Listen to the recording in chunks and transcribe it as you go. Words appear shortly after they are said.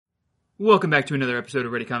Welcome back to another episode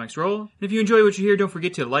of Ready Comics Roll. And if you enjoy what you hear, don't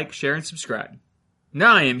forget to like, share, and subscribe.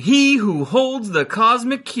 Now I am he who holds the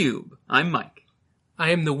cosmic cube. I'm Mike.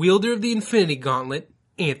 I am the wielder of the Infinity Gauntlet,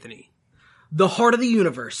 Anthony. The heart of the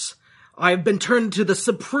universe. I have been turned into the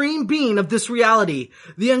supreme being of this reality,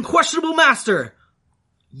 the unquestionable master.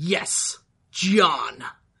 Yes, John.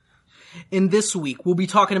 And this week, we'll be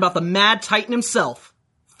talking about the Mad Titan himself,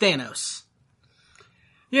 Thanos.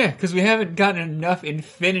 Yeah, because we haven't gotten enough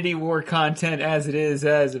Infinity War content as it is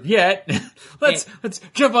as of yet. Let's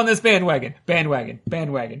jump on this bandwagon. Bandwagon.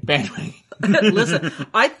 Listen,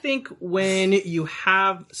 I think when you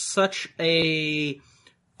have such a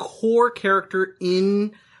core character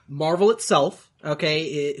in Marvel itself,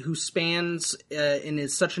 okay, who spans and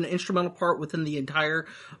is such an instrumental part within the entire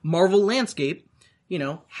Marvel landscape, you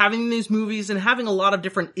know, having these movies and having a lot of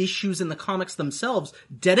different issues in the comics themselves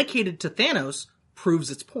dedicated to Thanos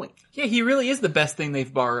proves its point. Yeah, he really is the best thing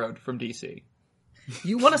they've borrowed from DC.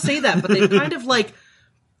 You want to say that, but they've kind of like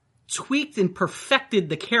tweaked and perfected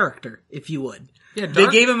the character, if you would. Yeah, They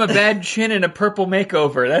gave him a bad chin and a purple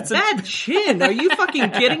makeover. That's Bad chin? Are you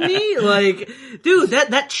fucking kidding me? Like, dude,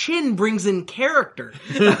 that chin brings in character.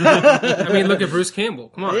 I mean, look at Bruce Campbell.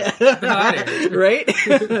 Come on. Get out of here. Right?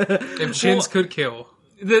 If chins could kill.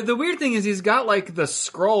 The weird thing is he's got like the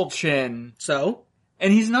Skrull chin, So?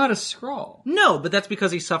 and he's not a Skrull. No, but that's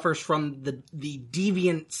because he suffers from the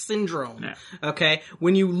deviant syndrome. Yeah. Okay?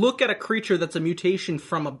 When you look at a creature that's a mutation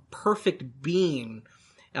from a perfect being,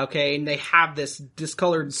 okay, and they have this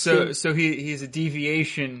discolored So skin, he's a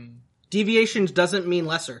deviation. deviations doesn't mean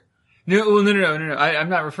lesser. No. I'm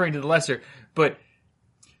not referring to the lesser, but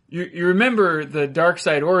you remember the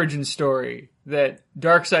Darkseid origin story, that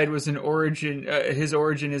Darkseid was an origin, his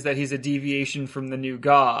origin is that he's a deviation from the new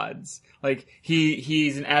gods. Like,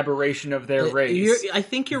 he's an aberration of their race. I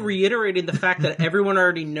think you're reiterating the fact that everyone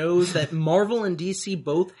already knows that Marvel and DC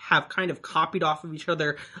both have kind of copied off of each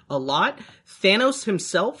other a lot. Thanos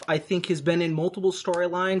himself, I think, has been in multiple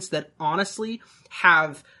storylines that honestly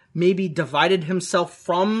have maybe divided himself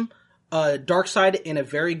from Darkseid in a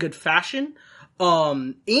very good fashion.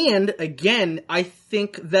 And again, I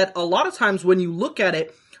think that a lot of times when you look at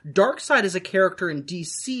it, Darkseid is a character in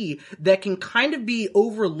DC that can kind of be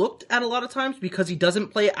overlooked at a lot of times because he doesn't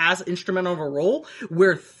play as instrumental of a role,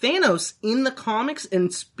 where Thanos in the comics,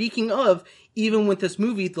 and speaking of, even with this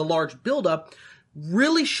movie, the large buildup,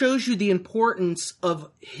 really shows you the importance of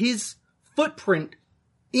his footprint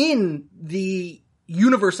in the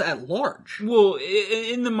universe at large. Well,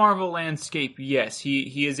 in the Marvel landscape, yes,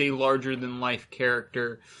 he is a larger than life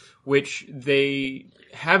character, which they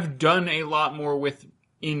have done a lot more with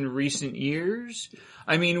in recent years.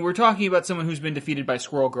 I mean, we're talking about someone who's been defeated by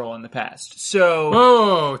Squirrel Girl in the past. So,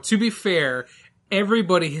 Oh, to be fair,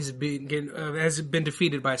 everybody has been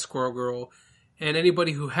defeated by Squirrel Girl, and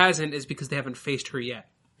anybody who hasn't is because they haven't faced her yet.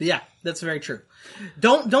 Yeah, that's very true.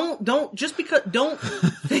 Don't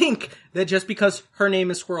think that just because her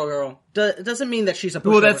name is Squirrel Girl doesn't mean that she's a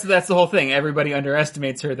pushover. well, that's the whole thing. Everybody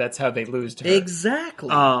underestimates her. That's how they lose to her. Exactly.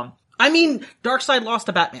 I mean, Darkseid lost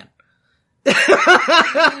to Batman. Did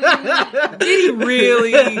he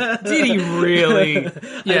really?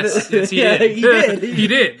 Yes, he Yeah, did. he did. He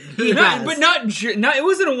did. He has. But not. It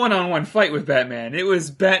wasn't a one-on-one fight with Batman. It was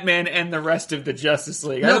Batman and the rest of the Justice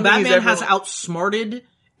League. I No, don't think he's Batman ever- has outsmarted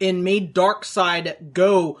and made Darkseid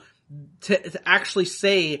go to actually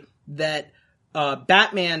say that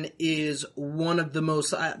Batman is one of the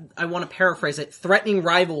most, I want to paraphrase it, threatening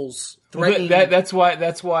rivals. That's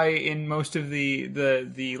why in most of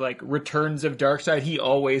the like returns of Darkseid, he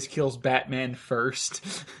always kills Batman first.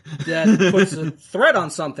 That puts a threat on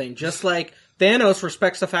something, just like Thanos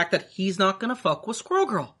respects the fact that he's not gonna fuck with Squirrel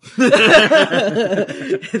Girl.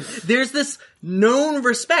 There's this known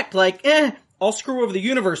respect, like, I'll screw over the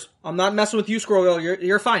universe. I'm not messing with you, Squirrel Girl.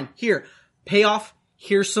 You're fine. Here, pay off.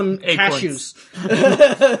 Here's some Acorns.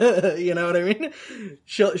 cashews. You know what I mean?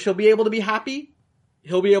 She'll be able to be happy.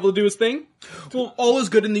 He'll be able to do his thing. Well, all is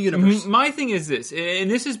good in the universe. My thing is this, and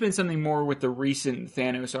this has been something more with the recent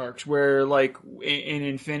Thanos arcs, where like in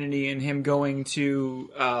Infinity and him going to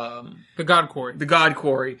The God Quarry. the God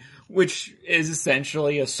Quarry, which is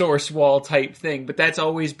essentially a source wall type thing, but that's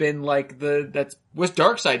always been like was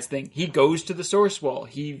Darkseid's thing. He goes to the source wall.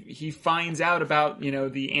 He finds out about, you know,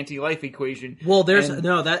 the anti-life equation. Well,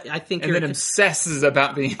 and I think then obsesses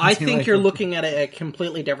about the I anti-life think you're looking at a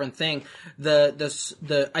completely different thing.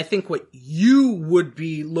 I think what you would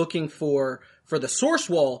be looking for the source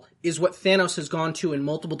wall is what Thanos has gone to in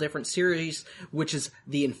multiple different series, which is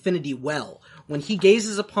the Infinity Well. When he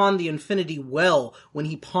gazes upon the Infinity Well, when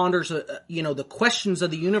he ponders, the questions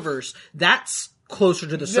of the universe, that's closer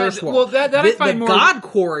to the Source Wall. Well, that I find the more... God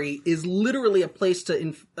Quarry is literally a place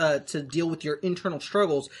to deal with your internal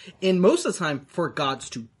struggles, and most of the time for gods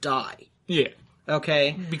to die. Yeah.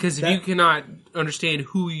 Okay? Because if you cannot understand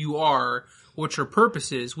who you are, what your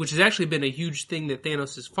purpose is, which has actually been a huge thing that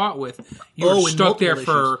Thanos has fought with, you're in stuck there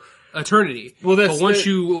multiple for eternity. Well, but once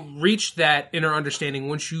you reach that inner understanding,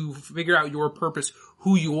 once you figure out your purpose,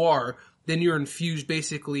 who you are, then you're infused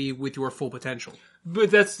basically with your full potential.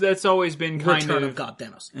 But that's always been kind Return of of God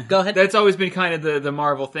Thanos. Go ahead. That's always been kind of the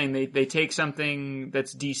Marvel thing. They take something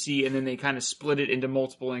that's DC and then they kind of split it into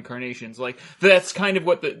multiple incarnations. Like that's kind of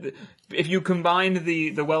what if you combine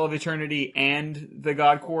the Well of Eternity and the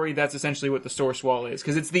God Quarry, that's essentially what the Source Wall is,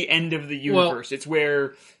 because it's the end of the universe. It's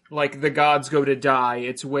where like the gods go to die.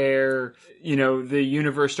 It's where, you know, the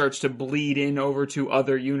universe starts to bleed in over to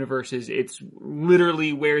other universes. It's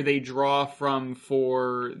literally where they draw from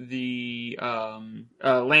for the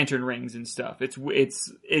lantern rings and stuff. It's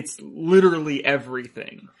literally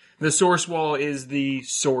everything. The Source Wall is the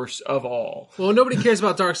source of all. Well, nobody cares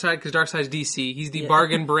about Darkseid because Darkseid's DC. He's the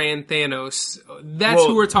bargain brand Thanos. That's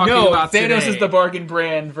who we're talking about today. Thanos is the bargain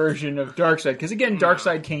brand version of Darkseid. Because again,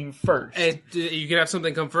 Darkseid came first. You can have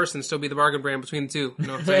something come first and still be the bargain brand between the two. You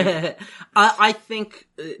know what I'm saying? I think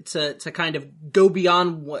to kind of go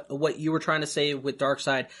beyond what you were trying to say with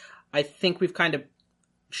Darkseid, I think we've kind of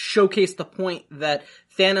showcased the point that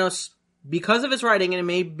Thanos, because of his writing, and it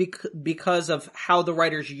may be because of how the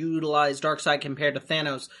writers utilize Darkseid compared to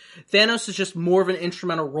Thanos is just more of an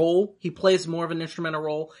instrumental role. He plays more of an instrumental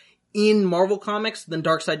role in Marvel Comics than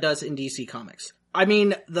Darkseid does in DC Comics. I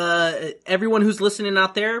mean, everyone who's listening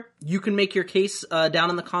out there, you can make your case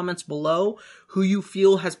down in the comments below who you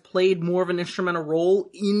feel has played more of an instrumental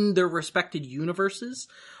role in their respected universes,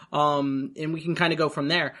 and we can kind of go from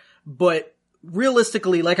there. But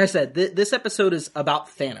realistically, like I said, this episode is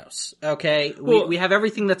about Thanos, okay? We have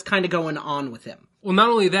everything that's kind of going on with him. Well, not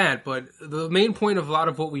only that, but the main point of a lot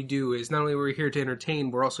of what we do is not only we're here to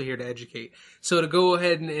entertain, we're also here to educate. So to go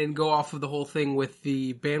ahead and go off of the whole thing with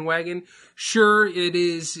the bandwagon, sure, it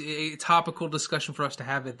is a topical discussion for us to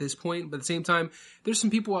have at this point, but at the same time, there's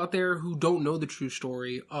some people out there who don't know the true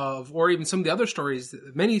story of, or even some of the other stories,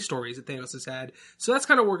 many stories that Thanos has had. So that's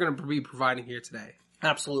kind of what we're going to be providing here today.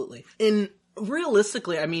 Absolutely. And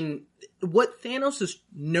realistically, I mean, what Thanos is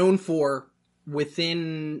known for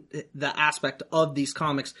within the aspect of these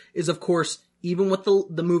comics is, of course, even what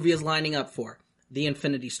the movie is lining up for, the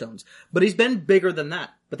Infinity Stones. But he's been bigger than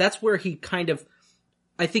that. But that's where he kind of,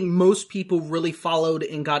 I think most people really followed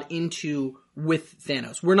and got into with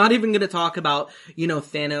Thanos. We're not even going to talk about, you know,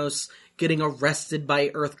 Thanos getting arrested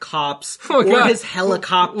by Earth cops or his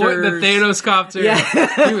helicopters. The Thanos copter. Yeah.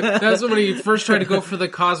 That was when he first tried to go for the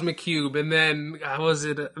Cosmic Cube, and then was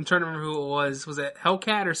it? I'm trying to remember who it was. Was it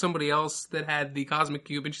Hellcat or somebody else that had the Cosmic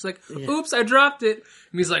Cube? And she's like, "Oops, I dropped it."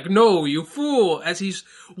 And he's like, "No, you fool!"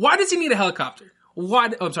 Why does he need a helicopter? Why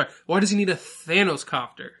does he need a Thanos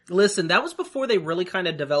copter? Listen, that was before they really kind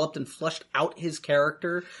of developed and fleshed out his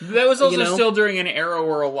character. That was also still during an era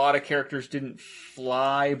where a lot of characters didn't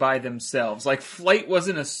fly by themselves. Like, flight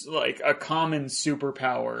wasn't a common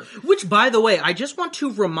superpower. Which, by the way, I just want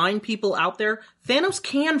to remind people out there, Thanos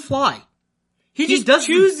can fly. He just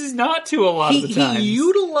chooses not to a lot of the times. He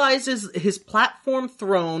utilizes his platform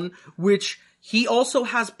throne, which he also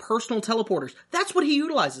has personal teleporters. That's what he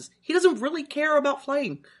utilizes. He doesn't really care about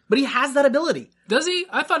flying, but he has that ability. Does he?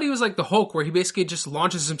 I thought he was like the Hulk, where he basically just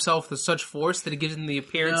launches himself with such force that it gives him the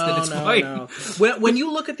appearance that it's flying. No. When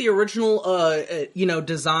you look at the original,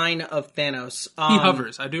 design of Thanos, he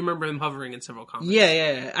hovers. I do remember him hovering in several comics.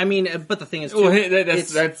 Yeah. I mean, but the thing is, too,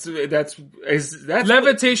 that's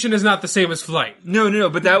levitation is not the same as flight. No.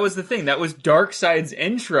 But that was the thing. That was Darkseid's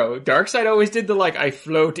intro. Darkseid always did I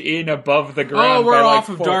float in above the ground. Oh, we're off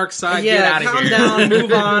of Darkseid. Yeah, get out of calm here. down,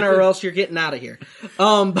 move on, or else you're getting out of here.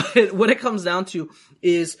 But what it comes down to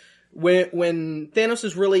is when Thanos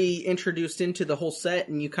is really introduced into the whole set,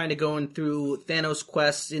 and you kind of going through Thanos'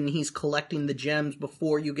 quests, and he's collecting the gems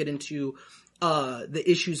before you get into the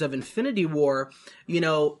issues of Infinity War. You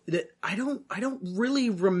know, I don't really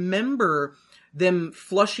remember them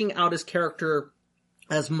flushing out his character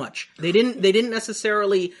as much. They didn't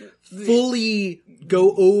necessarily fully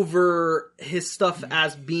go over his stuff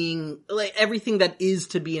as being like everything that is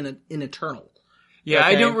to be in Eternal. Yeah,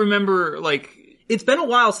 okay? I don't remember, It's been a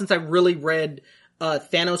while since I really read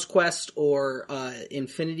Thanos Quest or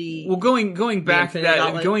Infinity. Well, going back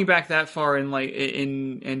that far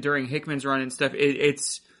and during Hickman's run and stuff,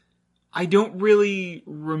 I don't really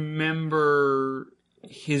remember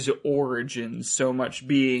his origins so much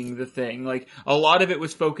being the thing. Like, a lot of it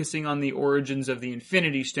was focusing on the origins of the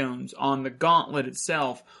Infinity Stones, on the gauntlet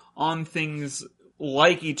itself, on things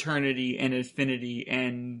like Eternity and Infinity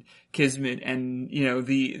and Kismet and, you know,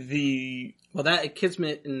 the Well, that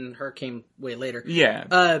Kismet and her came way later.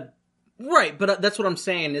 yeah. Right, but that's what I'm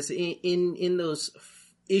saying is in those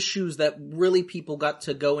issues that really people got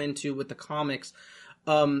to go into with the comics,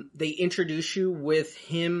 they introduce you with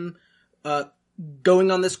him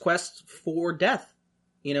going on this quest for death.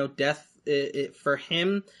 You know, death for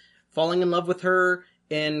him, falling in love with her,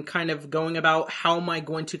 and kind of going about how am I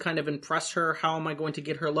going to kind of impress her, how am I going to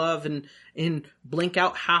get her love, and blink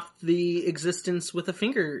out half the existence with a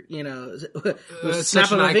finger, you know. It's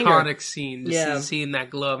such an iconic scene, just seeing that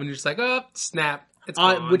glove, and you're just like, oh, snap. It's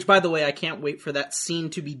gone. Which, by the way, I can't wait for that scene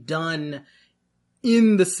to be done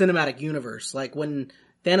in the cinematic universe. Like, when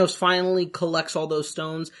Thanos finally collects all those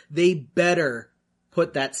stones, they better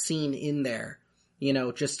put that scene in there. You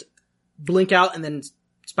know, just blink out and then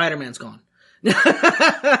Spider-Man's gone.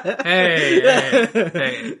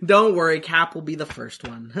 Hey. Don't worry, Cap will be the first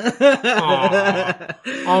one.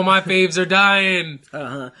 Aww. All my faves are dying.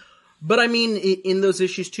 But I mean, in those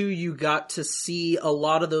issues too, you got to see a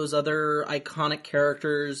lot of those other iconic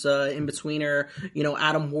characters, in betweener, you know,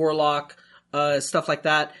 Adam Warlock, stuff like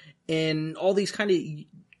that. And all these kind of,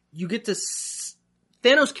 you get to,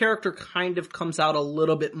 Thanos' character kind of comes out a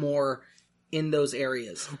little bit more in those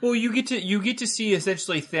areas. Well, you get to see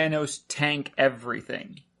essentially Thanos tank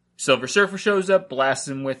everything. Silver Surfer shows up, blasts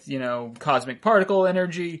him with, you know, cosmic particle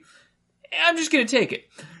energy. I'm just gonna take it.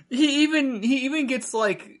 He even gets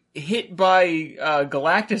like hit by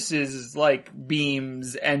Galactus's like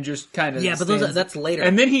beams and just kind of but that's later.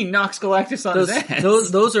 And then he knocks Galactus on his ass.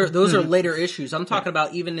 Those are later issues. I'm talking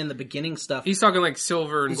about even in the beginning stuff. He's talking like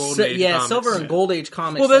Silver and Gold Age comics. Silver and Gold Age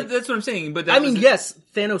comics. Well, that's what I'm saying. But yes,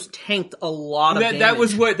 Thanos tanked a lot of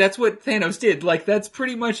damage. That's what Thanos did. Like, that's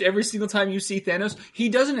pretty much every single time you see Thanos, he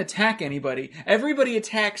doesn't attack anybody. Everybody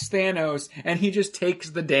attacks Thanos, and he just takes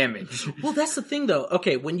the damage. Well, that's the thing, though.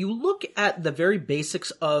 Okay, when you look at the very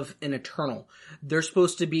basics of an Eternal, they're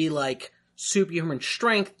supposed to be like superhuman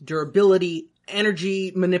strength, durability,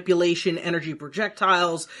 energy manipulation, energy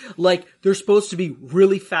projectiles. Like, they're supposed to be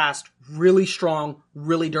really fast, really strong,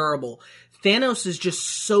 really durable. Thanos is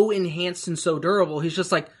just so enhanced and so durable. He's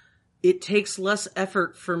just like, it takes less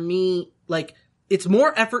effort for me. Like, it's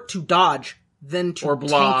more effort to dodge than to or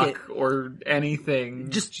block tank it. Or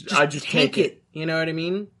anything. I just tank it. You know what I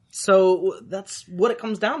mean? So that's what it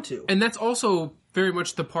comes down to. And that's also very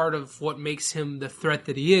much the part of what makes him the threat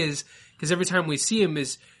that he is. Because every time we see him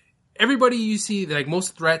is, everybody you see, like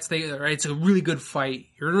most threats, it's a really good fight.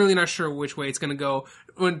 You're really not sure which way it's going to go.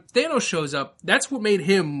 When Thanos shows up, that's what made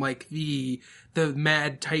him like the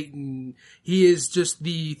Mad Titan. He is just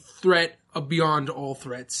the threat beyond all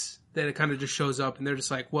threats. That it kind of just shows up and they're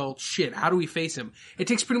just like, well, shit, how do we face him? It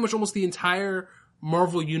takes pretty much almost the entire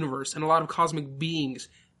Marvel universe and a lot of cosmic beings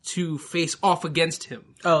to face off against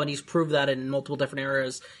him. Oh, and he's proved that in multiple different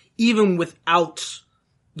eras, even without,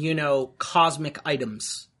 you know, cosmic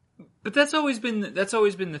items. But that's always been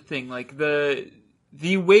the thing. Like,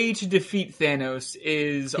 the way to defeat Thanos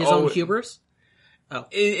is his own hubris.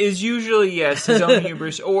 Is usually, yes, his own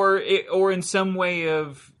hubris, or in some way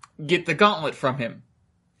of get the gauntlet from him.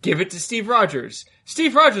 Give it to Steve Rogers.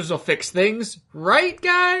 Steve Rogers will fix things, right,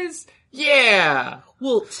 guys? Yeah!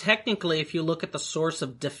 Well, technically, if you look at the source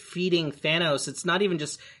of defeating Thanos, it's not even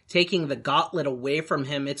just taking the gauntlet away from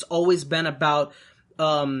him. It's always been about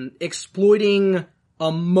exploiting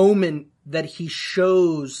a moment that he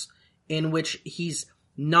shows in which he's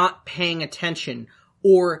not paying attention,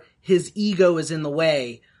 or his ego is in the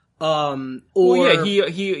way.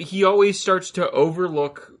 He always starts to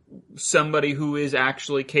overlook somebody who is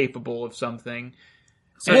actually capable of something.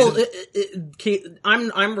 Well,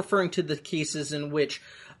 I'm referring to the cases in which,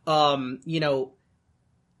 you know,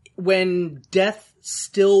 when Death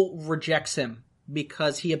still rejects him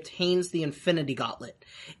because he obtains the Infinity Gauntlet,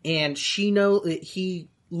 and he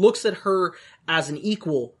looks at her as an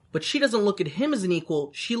equal, but she doesn't look at him as an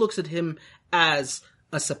equal. She looks at him as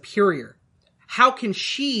a superior. How can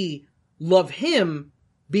she love him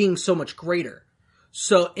being so much greater?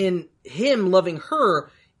 So in him loving her,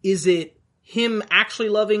 is it him actually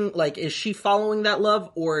loving, like, is she following that love,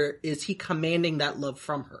 or is he commanding that love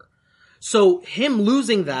from her? So him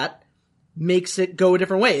losing that makes it go a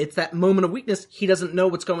different way. It's that moment of weakness. He doesn't know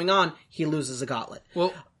what's going on. He loses a gauntlet.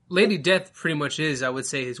 Well, Lady Death pretty much is, I would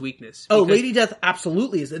say, his weakness. Oh, Lady Death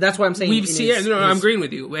absolutely is. That's why I'm saying I'm agreeing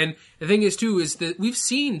with you. And the thing is, too, is that we've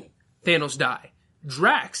seen Thanos die.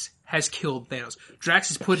 Drax has killed Thanos. Drax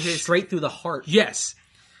has put his... Straight through the heart. Yes.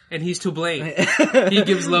 And he's to blame. He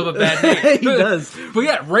gives love a bad name. He does. But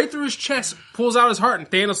yeah, right through his chest, pulls out his heart, and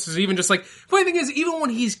Thanos is even just like... Funny thing is, even when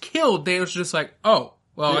he's killed, Thanos is just like, oh,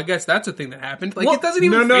 well, I guess that's a thing that happened. Like, Well, it doesn't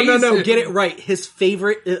even faze No. him. Get it right. His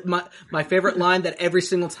favorite, my favorite line that every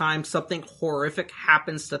single time something horrific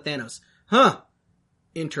happens to Thanos. Huh.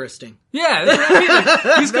 Interesting. Yeah, that's what I mean.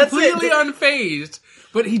 He's That's completely it. unfazed,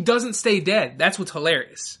 but he doesn't stay dead. That's what's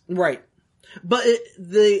hilarious. Right. But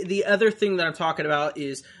the other thing that I'm talking about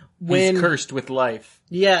is when... He's cursed with life.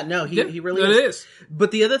 Yeah, no, he really It is.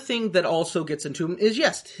 But the other thing that also gets into him is,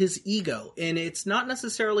 yes, his ego. And it's not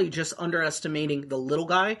necessarily just underestimating the little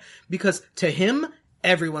guy, because to him,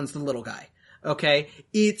 everyone's the little guy. Okay?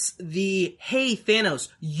 It's the, hey, Thanos,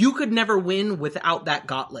 you could never win without that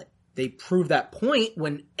gauntlet. They prove that point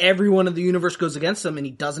when everyone in the universe goes against him and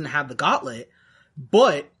he doesn't have the gauntlet.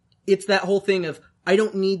 But it's that whole thing of, I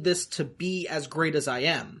don't need this to be as great as I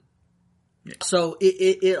am. So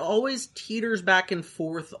it always teeters back and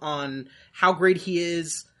forth on how great he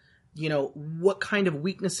is, you know, what kind of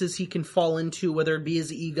weaknesses he can fall into, whether it be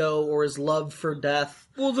his ego or his love for death.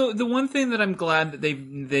 Well, the one thing that I'm glad that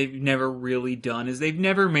they've never really done is they've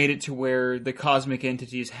never made it to where the cosmic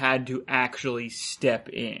entities had to actually step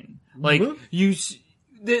in. Like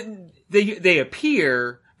they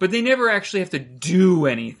appear, but they never actually have to do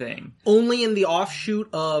anything. Only in the offshoot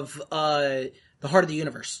of the Heart of the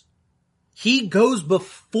Universe. He goes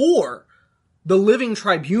before the Living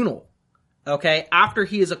Tribunal, okay? After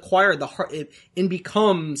he has acquired the heart, and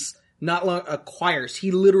becomes, not long, acquires, he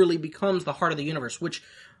literally becomes the Heart of the Universe, which,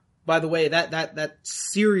 by the way, that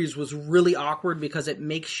series was really awkward because it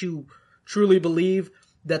makes you truly believe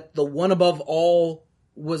that the one above all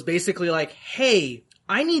was basically like, hey,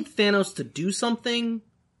 I need Thanos to do something,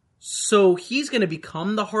 so he's gonna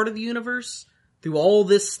become the Heart of the Universe through all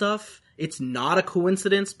this stuff. It's not a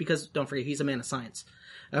coincidence because, don't forget, he's a man of science.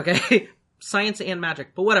 Okay? Science and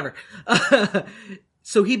magic, but whatever.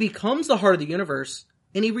 So he becomes the Heart of the Universe,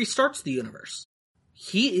 and he restarts the universe.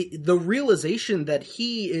 The realization that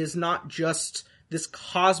he is not just this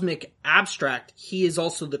cosmic abstract, he is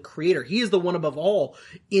also the creator. He is the one above all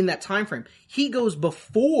in that time frame. He goes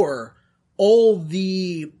before all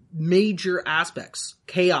the major aspects.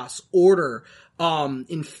 Chaos, order,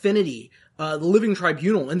 infinity, the Living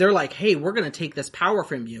Tribunal, and they're like, hey, we're gonna take this power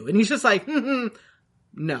from you. And he's just like,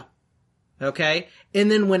 no. Okay? And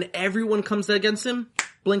then when everyone comes against him,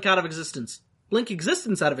 blink out of existence. Blink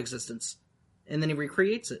existence out of existence. And then he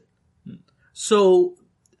recreates it. So,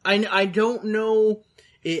 I don't know,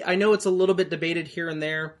 I know it's a little bit debated here and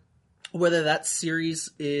there, whether that series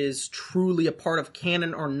is truly a part of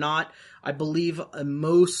canon or not. I believe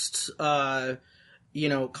most,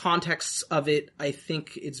 contexts of it, I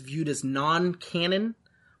think it's viewed as non-canon,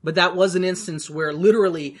 but that was an instance where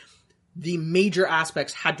literally the major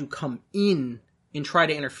aspects had to come in and try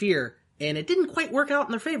to interfere, and it didn't quite work out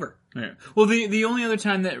in their favor. Yeah. Well, the only other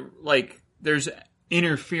time that, like, there's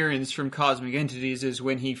interference from cosmic entities is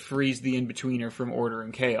when he frees the In-Betweener from order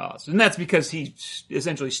and chaos. And that's because he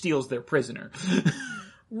essentially steals their prisoner.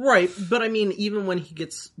 Right, but I mean, even when he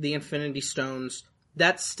gets the Infinity Stones,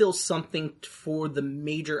 that's still something for the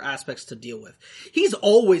major aspects to deal with. He's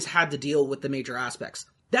always had to deal with the major aspects.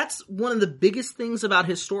 That's one of the biggest things about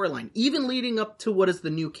his storyline, even leading up to what is the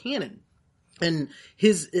new canon and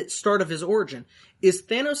his start of his origin, is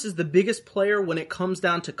Thanos is the biggest player when it comes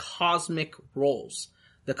down to cosmic roles,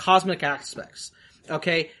 the cosmic aspects.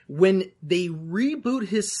 Okay, when they reboot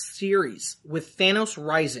his series with Thanos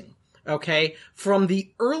Rising, okay, from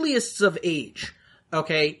the earliest of age,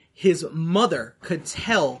 okay, his mother could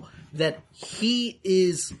tell that he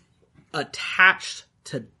is attached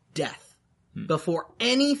to death before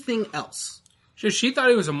anything else. She thought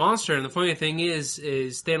he was a monster, and the funny thing is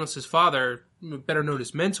Thanos' father, better known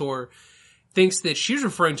as Mentor, thinks that she's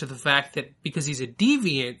referring to the fact that because he's a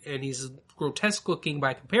deviant and he's grotesque looking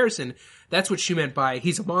by comparison, that's what she meant by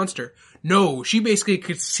he's a monster. No, she basically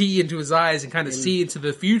could see into his eyes and kind of see into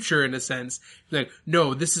the future in a sense. Like,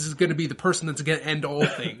 no, this is going to be the person that's going to end all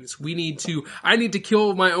things. I need to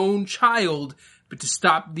kill my own child, but to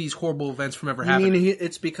stop these horrible events from ever happening. You mean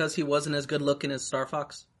it's because he wasn't as good looking as Star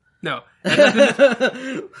Fox? No.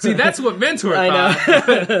 See, that's what Mentor thought.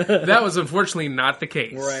 That was unfortunately not the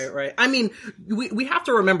case. Right. I mean, we have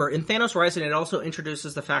to remember, in Thanos Rising, it also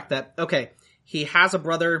introduces the fact that, okay, he has a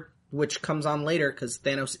brother, which comes on later, because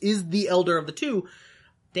Thanos is the elder of the two.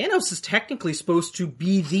 Thanos is technically supposed to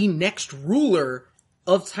be the next ruler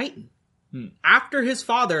of Titan. After his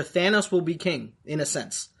father, Thanos will be king, in a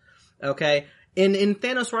sense. Okay? And in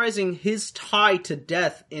Thanos Rising, his tie to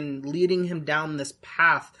death in leading him down this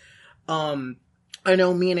path I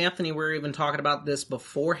know me and Anthony were even talking about this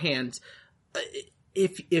beforehand.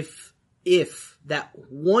 If that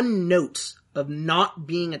one note of not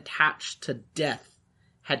being attached to death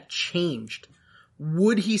had changed,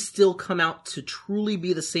 would he still come out to truly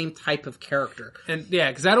be the same type of character? And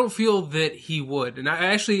yeah, because I don't feel that he would. And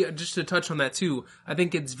I actually, just to touch on that too, I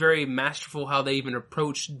think it's very masterful how they even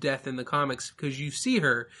approach death in the comics, because you see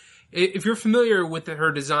her, if you're familiar with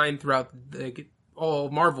her design throughout all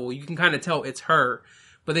of Marvel, you can kind of tell it's her.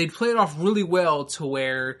 But they play it off really well to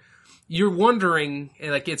where you're wondering,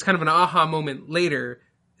 and like it's kind of an aha moment later,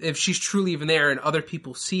 if she's truly even there and other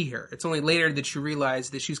people see her. It's only later that you realize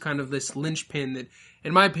that she's kind of this linchpin that,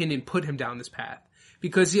 in my opinion, put him down this path.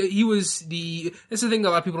 Because he was that's the thing that a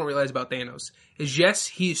lot of people don't realize about Thanos, is yes,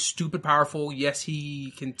 he's stupid powerful, yes,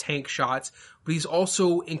 he can tank shots, but he's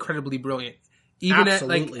also incredibly brilliant. Even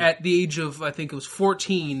at the age of, I think it was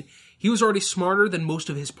 14, he was already smarter than most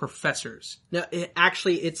of his professors. Now,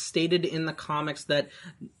 it's stated in the comics that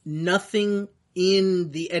nothing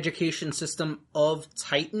in the education system of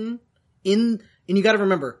Titan, and you gotta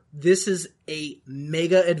remember, this is a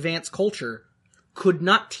mega advanced culture, could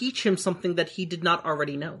not teach him something that he did not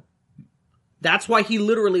already know. That's why he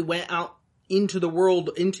literally went out into the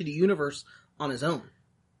world, into the universe on his own.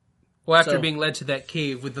 Well, after being led to that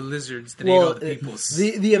cave with the lizards that ate all the peoples.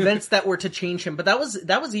 The events that were to change him, but that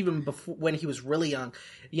was even before, when he was really young.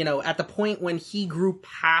 You know, at the point when he grew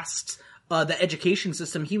past the education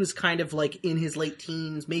system, he was kind of like in his late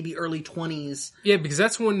teens, maybe early 20s. Yeah, because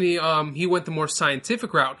that's when he went the more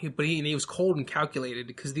scientific route, but he was cold and calculated,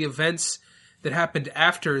 because the events that happened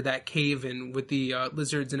after that cave and with the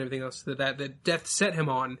lizards and everything else that Death set him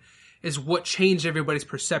on is what changed everybody's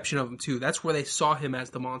perception of him too. That's where they saw him as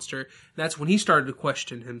the monster. That's when he started to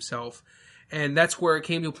question himself. And that's where it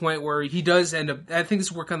came to a point where he does end up, I think this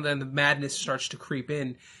is where kind of the madness starts to creep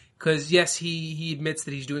in. Because yes, he admits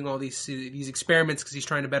that he's doing all these experiments because he's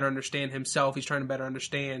trying to better understand himself. He's trying to better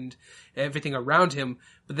understand everything around him.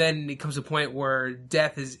 But then it comes to a point where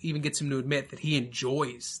Death even gets him to admit that he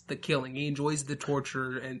enjoys the killing. He enjoys the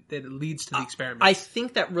torture, and that it leads to the experiments. I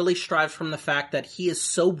think that really strives from the fact that he is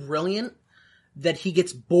so brilliant that he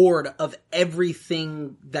gets bored of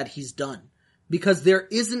everything that he's done. Because there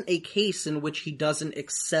isn't a case in which he doesn't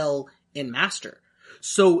excel and master.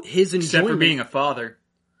 So his enjoyment... Except for being a father.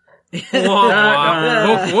 We'll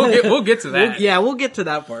get to that. We'll get to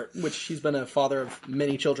that part, which he's been a father of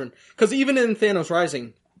many children. Because even in Thanos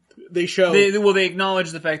Rising, they show... They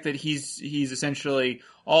acknowledge the fact that he's essentially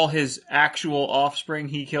all his actual offspring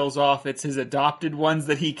he kills off. It's his adopted ones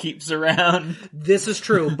that he keeps around. This is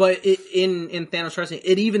true, but in Thanos Rising,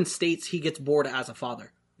 it even states he gets bored as a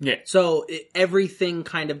father. Yeah. So everything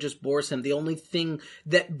kind of just bores him. The only thing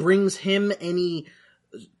that brings him any...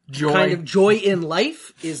 kind of joy in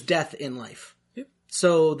life is death in life. Yep.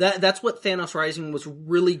 So that's what Thanos Rising was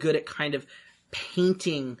really good at kind of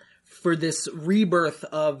painting for this rebirth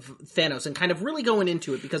of Thanos and kind of really going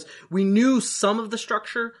into it, because we knew some of the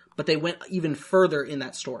structure, but they went even further in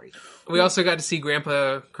that story. We also got to see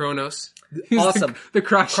Grandpa Kronos. Awesome. The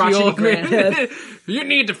crotchety old man. granddad. You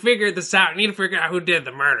need to figure this out. You need to figure out who did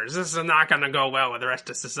the murders. This is not going to go well with the rest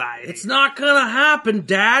of society. It's not gonna happen,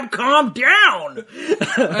 Dad. Calm down.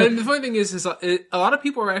 And the funny thing is a lot of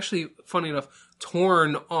people are actually, funny enough,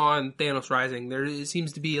 torn on Thanos Rising. There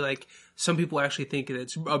seems to be like, some people actually think that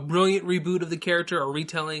it's a brilliant reboot of the character, a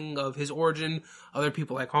retelling of his origin. Other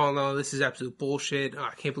people are like, oh no, this is absolute bullshit. Oh,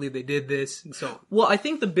 I can't believe they did this. And so, well, I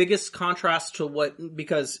think the biggest contrast to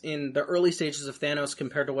because in the early stages of Thanos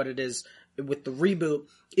compared to what it is with the reboot,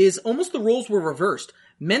 is almost the roles were reversed.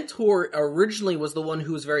 Mentor originally was the one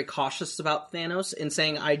who was very cautious about Thanos and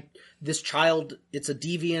saying, this child, it's a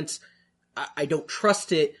deviant. I don't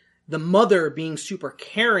trust it. The mother, being super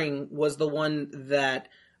caring, was the one that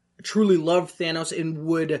truly loved Thanos and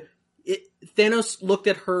Thanos looked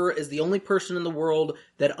at her as the only person in the world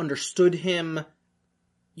that understood him,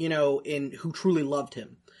 and who truly loved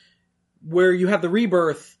him. Where you have the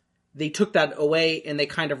rebirth, they took that away and they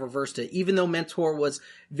kind of reversed it. Even though Mentor was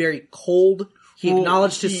very cold, he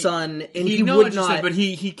acknowledged his son, and he would not... Son, but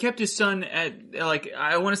he kept his son at, like,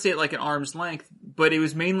 I want to say it like an arm's length, but it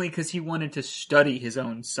was mainly because he wanted to study his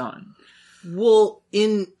own son. Well,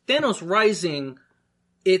 in Thanos Rising...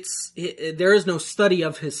 there is no study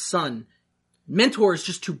of his son. Mentor is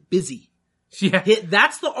just too busy. Yeah.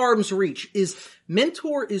 That's the arm's reach, is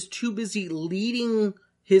Mentor is too busy leading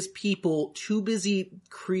his people, too busy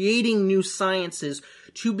creating new sciences,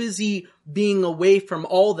 too busy being away from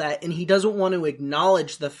all that, and he doesn't want to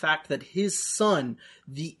acknowledge the fact that his son,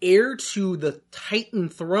 the heir to the Titan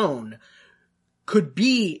throne, could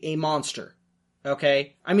be a monster.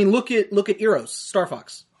 Okay? I mean, look at Eros, Star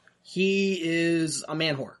Fox. He is a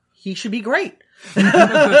man whore. He should be great. You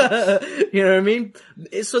know what I mean?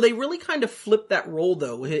 So they really kind of flipped that role,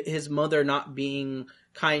 though. His mother not being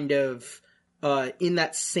kind of in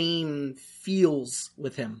that same feels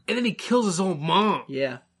with him. And then he kills his own mom.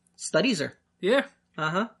 Yeah. Studies her. Yeah.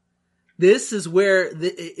 Uh-huh. This is where,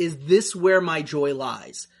 is this where my joy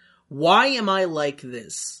lies? Why am I like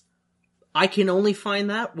this? I can only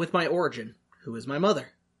find that with my origin, who is my mother.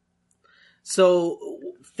 So,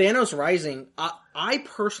 Thanos Rising, I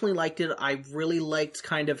personally liked it. I really liked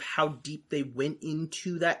kind of how deep they went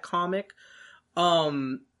into that comic.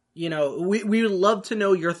 You know, we would love to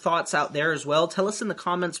know your thoughts out there as well. Tell us in the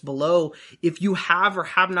comments below if you have or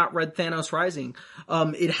have not read Thanos Rising.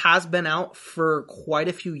 It has been out for quite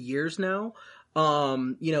a few years now.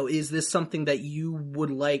 You know, is this something that you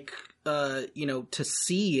would like, you know, to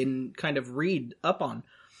see and kind of read up on?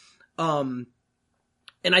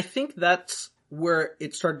 And I think that's where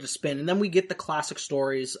it started to spin. And then we get the classic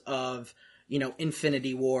stories of, you know,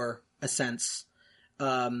 Infinity War, a sense.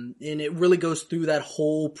 And it really goes through that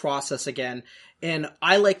whole process again. And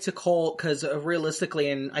I like to call, cause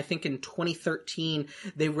realistically, and I think in 2013,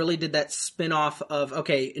 they really did that spin-off of,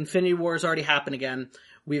 okay, Infinity War has already happened again.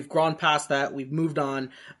 We've gone past that. We've moved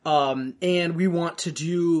on. And we want to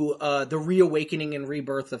do, the reawakening and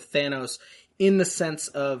rebirth of Thanos in the sense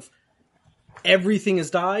of everything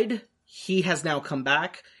has died. He has now come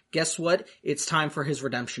back. Guess what? It's time for his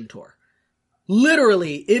redemption tour.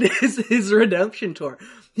 Literally, it is his redemption tour.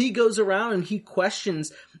 He goes around and he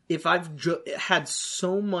questions if I've had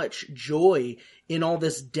so much joy in all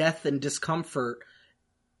this death and discomfort.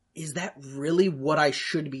 Is that really what I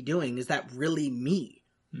should be doing? Is that really me?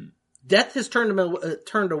 Death has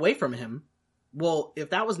turned away from him. Well, if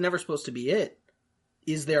that was never supposed to be it,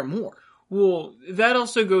 is there more? Well, that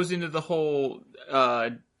also goes into the whole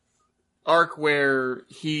arc where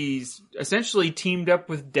he's essentially teamed up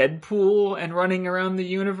with Deadpool and running around the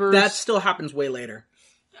universe. That still happens way later.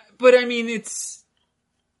 But I mean, it's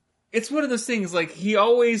one of those things, like, he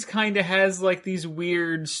always kind of has, like, these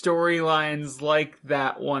weird storylines like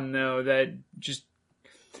that one, though, that just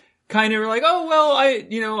kind of are like, oh, well,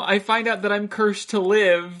 I find out that I'm cursed to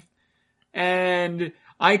live, and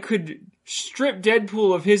I could strip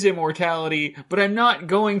Deadpool of his immortality, but I'm not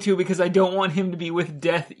going to because I don't want him to be with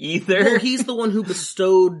death either. Well, he's the one who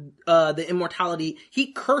bestowed the immortality.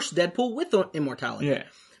 He cursed Deadpool with immortality. Yeah.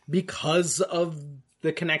 Because of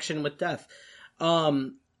the connection with death.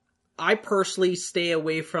 I personally stay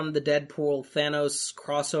away from the Deadpool Thanos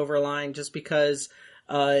crossover line just because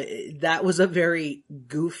that was a very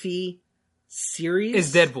goofy series.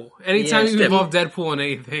 It's Deadpool. Anytime you involve Deadpool in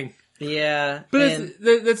anything. Yeah. But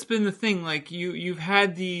that's been the thing, like, you've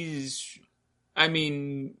had these, I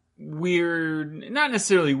mean, weird, not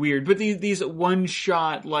necessarily weird, but these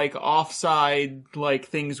one-shot, like, offside, like,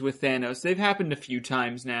 things with Thanos. They've happened a few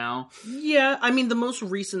times now. Yeah, I mean, the most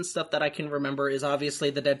recent stuff that I can remember is obviously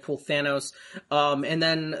the Deadpool Thanos, and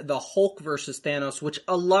then the Hulk versus Thanos, which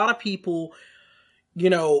a lot of people, you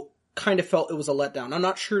know, kind of felt it was a letdown. I'm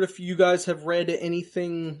not sure if you guys have read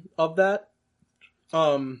anything of that.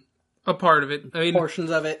 A part of it. I mean, portions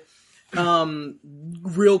of it.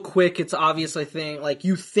 Real quick, it's obviously thing, like,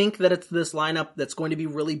 you think that it's this lineup that's going to be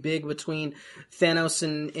really big between Thanos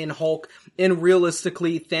and Hulk, and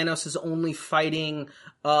realistically, Thanos is only fighting,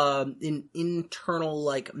 an internal,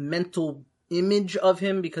 like, mental image of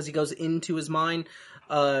him because he goes into his mind,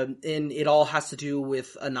 and it all has to do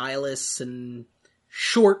with Annihilus and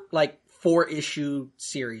short, like, 4-issue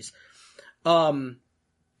series.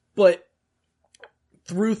 But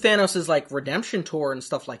through Thanos' like redemption tour and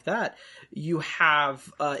stuff like that, you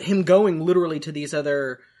have him going literally to these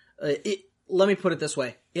other. Let me put it this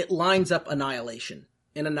way: it lines up Annihilation,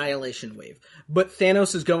 an Annihilation wave, but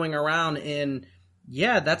Thanos is going around, and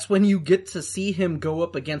yeah, that's when you get to see him go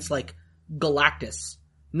up against like Galactus,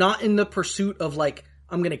 not in the pursuit of like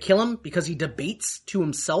I'm gonna kill him, because he debates to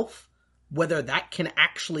himself whether that can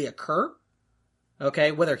actually occur.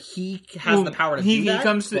 Okay, whether he has the power to do that.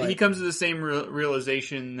 He comes to the same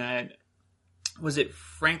realization that, was it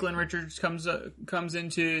Franklin Richards comes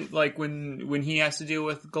into, like, when he has to deal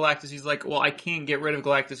with Galactus, he's like, well, I can't get rid of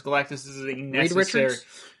Galactus. Galactus is a necessary. Richards?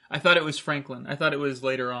 I thought it was Franklin. I thought it was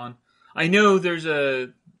later on. I know there's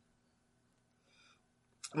a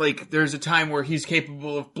time where he's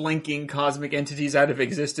capable of blinking cosmic entities out of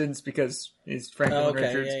existence because it's Franklin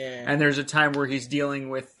Richards. Yeah. And there's a time where he's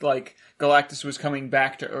dealing with, like, Galactus was coming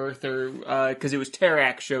back to Earth, or, cause it was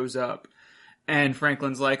Terrax shows up. And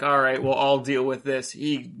Franklin's like, all right, well, I'll deal with this.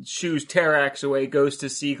 He shoos Terrax away, goes to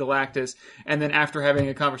see Galactus, and then after having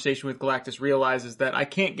a conversation with Galactus, realizes that I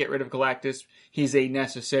can't get rid of Galactus. He's a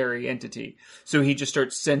necessary entity. So he just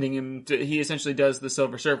starts sending him to, he essentially does the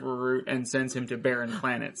Silver Surfer route and sends him to barren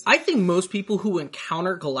planets. I think most people who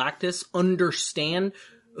encounter Galactus understand.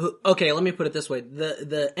 Okay, let me put it this way.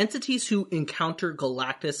 The entities who encounter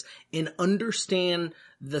Galactus and understand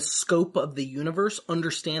the scope of the universe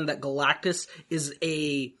understand that Galactus is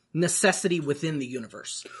a necessity within the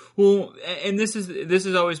universe. Well, and this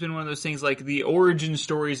has always been one of those things, like the origin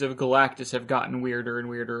stories of Galactus have gotten weirder and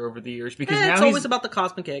weirder over the years because now it's always about the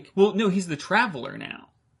cosmic egg. Well, no, he's the Traveler now.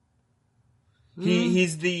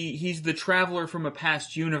 He's the Traveler from a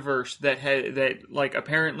past universe that like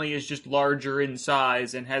apparently is just larger in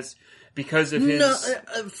size and has, because of his. No,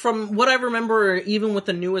 from what I remember, even with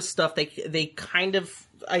the newest stuff, they kind of.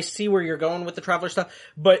 I see where you're going with the Traveler stuff,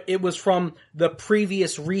 but it was from the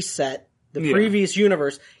previous reset, the previous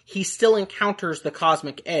universe. He still encounters the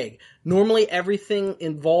cosmic egg. Normally, everything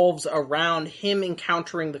involves around him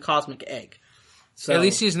encountering the cosmic egg. So at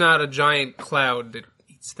least he's not a giant cloud that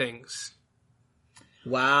eats things.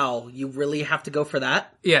 Wow, you really have to go for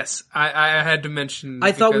that? Yes, I had to mention.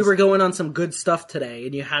 I thought we were going on some good stuff today,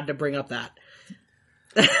 and you had to bring up that.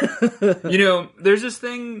 You know, there's this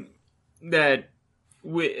thing that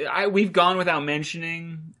we've gone without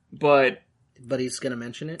mentioning, but he's going to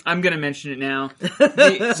mention it. I'm going to mention it now.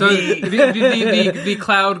 The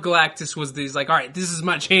Cloud Galactus was these like, all right, this is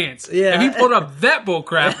my chance. Yeah. If he pulled up that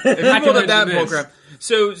bullcrap,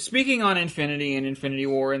 So speaking on Infinity and Infinity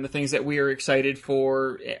War and the things that we are excited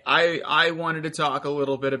for, I wanted to talk a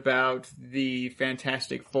little bit about the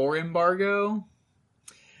Fantastic Four embargo.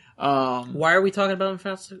 Why are we talking about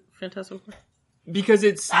Fantastic Four? Because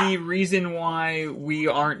it's the reason why we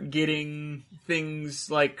aren't getting things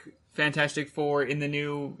like Fantastic Four in the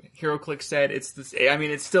new HeroClix set. It's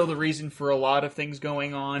still the reason for a lot of things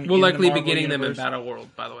going on. We'll likely be getting them in Battle World,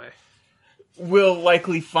 by the way. We'll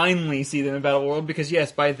likely finally see them in Battle World because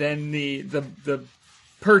yes, by then the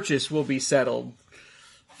purchase will be settled.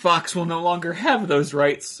 Fox will no longer have those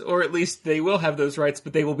rights, or at least they will have those rights,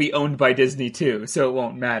 but they will be owned by Disney too, so it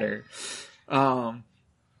won't matter.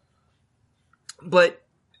 But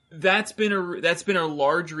that's been a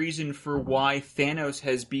large reason for why Thanos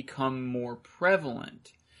has become more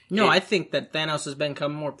prevalent. No, I think that Thanos has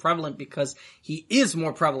become more prevalent because he is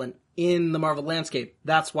more prevalent in the Marvel landscape.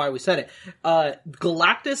 That's why we said it.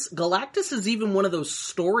 Galactus is even one of those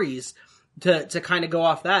stories to kind of go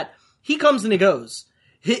off that. He comes and he goes.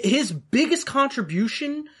 His biggest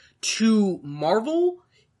contribution to Marvel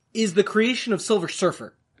is the creation of Silver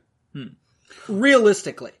Surfer.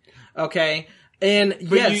 Realistically. Okay? And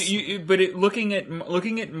but yes, looking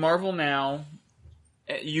at Marvel now,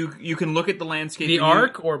 you can look at the landscape. The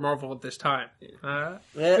Ark or Marvel at this time, and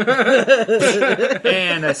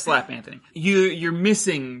I slap Anthony. You're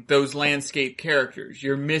missing those landscape characters.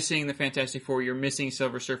 You're missing the Fantastic Four. You're missing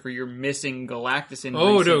Silver Surfer. You're missing Galactus.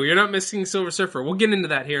 No, you're not missing Silver Surfer. We'll get into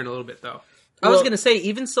that here in a little bit, though. I was going to say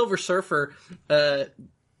even Silver Surfer,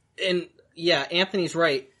 and yeah, Anthony's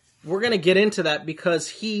right. We're going to get into that because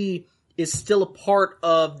he is still a part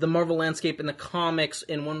of the Marvel landscape in the comics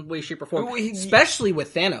in one way, shape, or form. Especially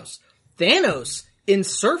with Thanos. Thanos in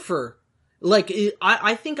Surfer, like,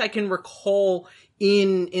 I think I can recall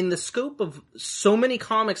in the scope of so many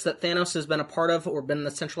comics that Thanos has been a part of or been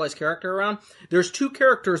the centralized character around, there's two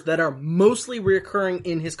characters that are mostly reoccurring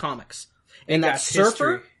in his comics. And that's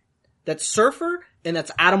Surfer. That's Surfer and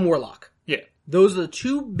that's Adam Warlock. Yeah. Those are the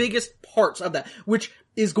two biggest parts of that, which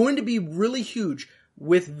is going to be really huge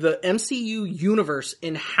with the MCU universe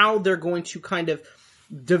and how they're going to kind of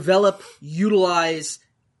develop, utilize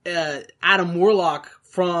Adam Warlock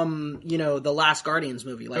from, the last Guardians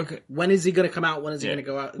movie. Like, when is he going to come out? When is he going to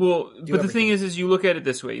go out? Well, but the thing is you look at it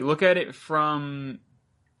this way. You look at it from,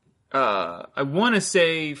 I want to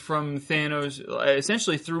say from Thanos,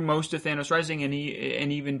 essentially through most of Thanos Rising and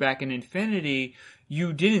even back in Infinity,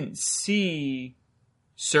 you didn't see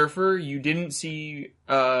Surfer, you didn't see,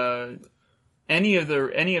 any of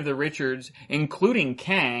the Richards, including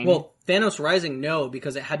Kang. Well, Thanos Rising, no,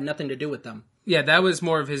 because it had nothing to do with them. Yeah, that was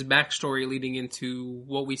more of his backstory leading into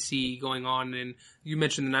what we see going on. And you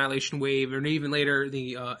mentioned the Annihilation Wave, and even later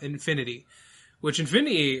the Infinity. Which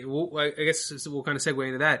Infinity, I guess we'll kind of segue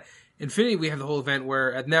into that. Infinity, we have the whole event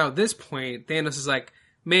where at this point, Thanos is like,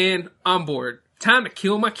 "Man, I'm bored. Time to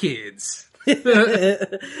kill my kids."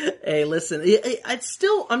 Hey, listen, I'm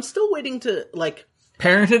still waiting to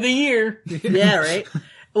Parent of the Year. Yeah, right?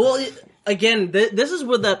 Well, again, this is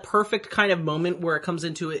with that perfect kind of moment where it comes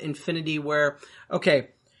into Infinity where, okay,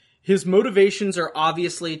 his motivations are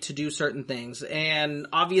obviously to do certain things, and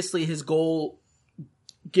obviously his goal,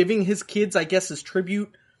 giving his kids, I guess, as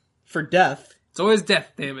tribute for death. It's always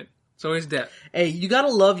death, damn it. It's always death. Hey, you gotta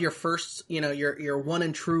love your first, your one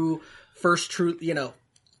and true,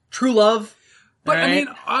 true love. But All I mean,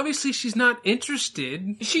 right? obviously she's not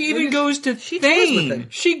interested. She even goes to toys with Thane. him.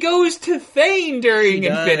 She goes to Thane during She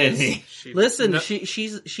does. Infinity. Listen, No.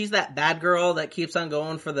 she's that bad girl that keeps on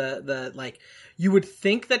going for the like. You would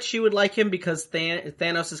think that she would like him because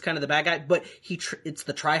Thanos is kind of the bad guy, but it's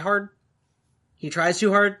the try hard. He tries too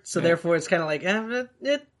hard, so therefore it's kind of like,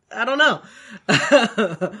 I don't know.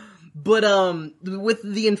 But with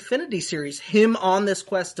the Infinity series, him on this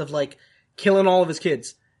quest of like killing all of his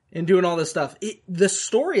kids and doing all this stuff, the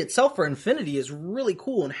story itself for Infinity is really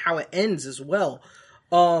cool, and how it ends as well.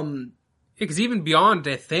 Because even beyond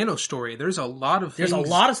the Thanos story, there's a lot of There's a things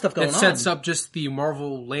lot of stuff going that on. sets up just the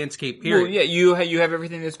Marvel landscape period. Well, yeah, you have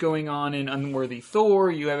everything that's going on in Unworthy Thor.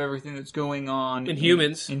 You have everything that's going on In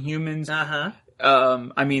Humans. In Humans. Uh-huh.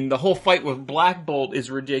 I mean, the whole fight with Black Bolt is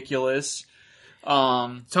ridiculous.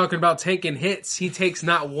 Talking about taking hits, he takes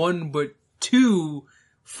not one but two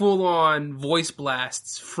full-on voice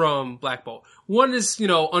blasts from Black Bolt. One is,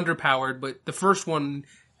 underpowered, but the first one,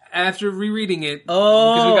 after rereading it,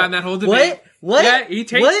 because we got in that whole debate. What? Yeah, he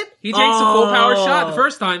takes What? a full power shot the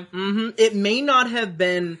first time. It may not have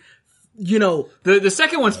been, The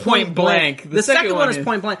second one's point blank. The second one is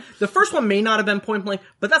point blank. The first one may not have been point blank,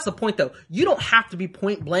 but that's the point though. You don't have to be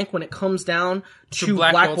point blank when it comes down to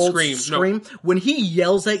Black Black Bolt's Bolt's scream. scream. When he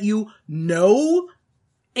yells at you, no,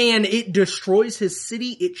 and it destroys his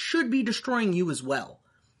city, it should be destroying you as well.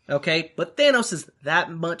 Okay? But Thanos is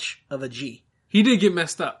that much of a G. He did get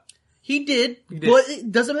messed up. He did, but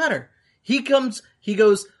it doesn't matter. He goes,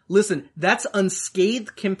 listen, that's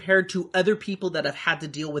unscathed compared to other people that have had to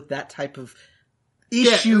deal with that type of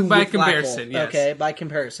issue by with Black comparison, Bolt. yes. Okay, by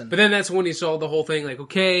comparison. But then that's when he saw the whole thing, like,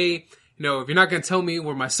 okay, if you're not gonna tell me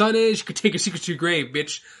where my son is, you could take a secret to your grave,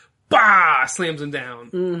 bitch. Bah! Slams him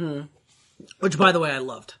down. Which, by the way, I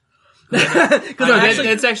loved.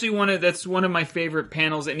 That's actually one of my favorite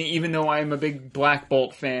panels, and even though I'm a big Black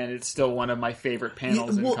Bolt fan, it's still one of my favorite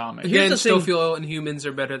panels in comics. Here's Again, the still thing. feel Inhumans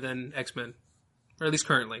are better than X-Men. Or at least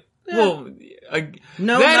currently. Well,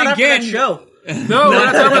 No, that not again, after that show. No, we're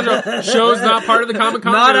not talking about the show. Show's not part of the comic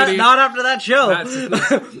continuity. Not after that show.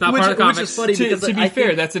 That's not part of the comics. Which is funny To, because to be I fair,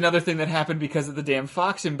 think- that's another thing that happened because of the damn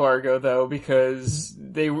Fox embargo, though, because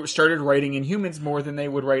they started writing Inhumans more than they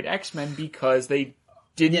would write X-Men because they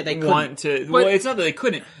didn't they want to. Well, it's not that they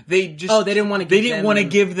couldn't. They just they didn't want to. They didn't want to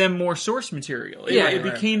give them more source material. It, Yeah, it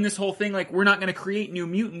right. became this whole thing like we're not going to create new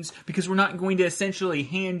mutants because we're not going to essentially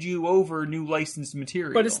hand you over new licensed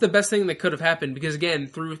material. But it's the best thing that could have happened because, again,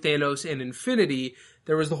 through Thanos and Infinity,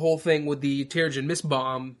 there was the whole thing with the Terrigen Mist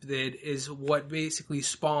bomb that is what basically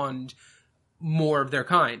spawned more of their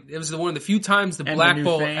kind. It was one of the few times the And Black the new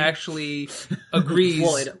Bolt Thing. actually agrees.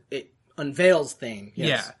 Well, it unveils Thane.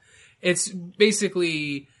 Yes. Yeah. It's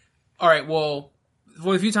basically, alright, well,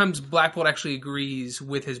 one of the few times Black Bolt actually agrees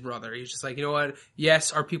with his brother. He's just like, you know what?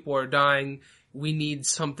 Yes, our people are dying. We need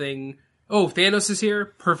something. Oh, Thanos is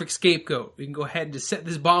here? Perfect scapegoat. We can go ahead and just set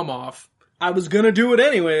this bomb off. I was gonna do it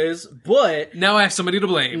anyways, but Now I have somebody to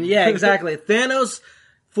blame. yeah, exactly. Thanos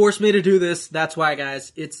forced me to do this. That's why,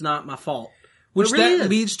 guys. It's not my fault. Which It really that is.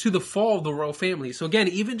 leads to the fall of the royal family. So again,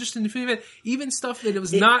 even just in Infinity, even stuff that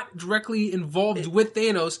was not directly involved with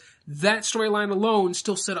Thanos, that storyline alone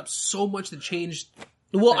still set up so much that changed.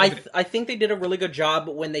 Well, I think they did a really good job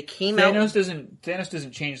when they came out. Thanos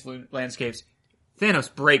doesn't change landscapes.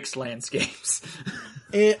 Thanos breaks landscapes.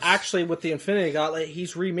 Actually, with the Infinity Gauntlet,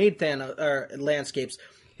 he's remade landscapes.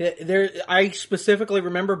 I specifically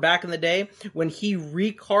remember back in the day when he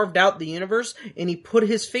recarved out the universe and he put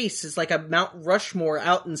his face as like a Mount Rushmore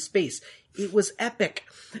out in space. It was epic.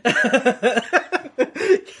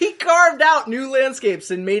 He carved out new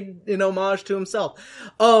landscapes and made an homage to himself.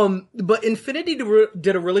 But Infinity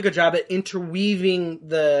did a really good job at interweaving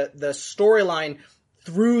the storyline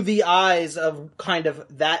through the eyes of kind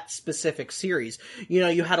of that specific series.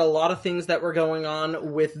 You had a lot of things that were going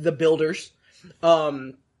on with the Builders.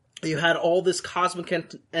 You had all this cosmic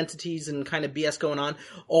entities and kind of BS going on.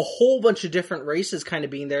 A whole bunch of different races kind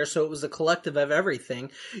of being there, so it was a collective of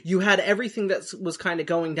everything. You had everything that was kind of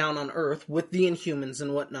going down on Earth with the Inhumans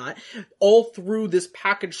and whatnot. All through this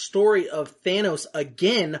package story of Thanos,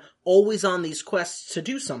 again, always on these quests to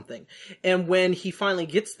do something. And when he finally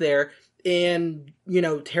gets there, and,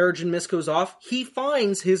 Terrigen Mist goes off, he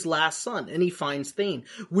finds his last son, and he finds Thane,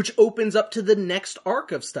 which opens up to the next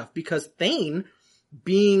arc of stuff, because Thane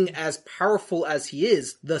being as powerful as he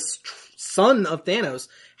is, the son of Thanos,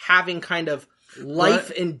 having kind of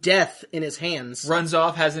life and death in his hands. Runs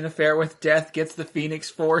off, has an affair with Death, gets the Phoenix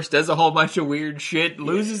Force, does a whole bunch of weird shit,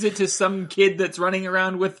 loses it to some kid that's running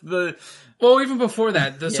around with the... Well, even before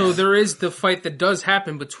that, so there is the fight that does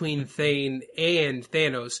happen between Thane and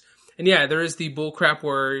Thanos. And yeah, there is the bullcrap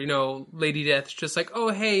where, Lady Death's just like, oh,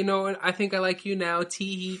 hey, I think I like you now.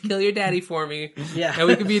 Tee kill your daddy for me. Yeah. And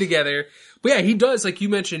we can be together. But yeah, he does, like you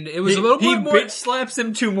mentioned, it was a little bit more... He bitch slaps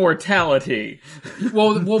him to mortality.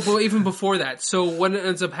 Well, even before that. So what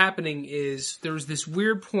ends up happening is there's this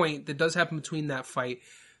weird point that does happen between that fight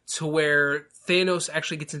to where Thanos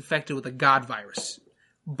actually gets infected with a god virus.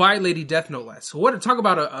 By Lady Death, no less. So talk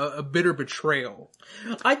about a bitter betrayal.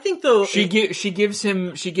 I think though she gives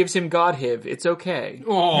him God HIV. It's okay.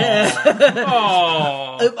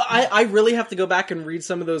 I really have to go back and read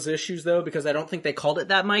some of those issues though, because I don't think they called it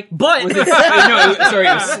that, Mike. But it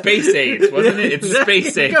was Space AIDS, wasn't it? It's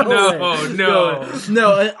Space AIDS.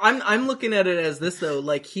 No. I'm looking at it as this though.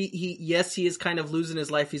 Like he is kind of losing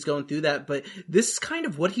his life. He's going through that, but this is kind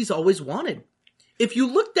of what he's always wanted. If you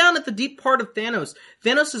look down at the deep part of Thanos,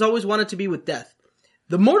 Thanos has always wanted to be with Death.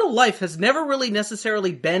 The mortal life has never really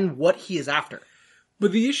necessarily been what he is after.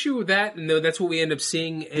 But the issue with that, and that's what we end up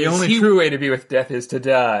seeing, is the only true way to be with Death is to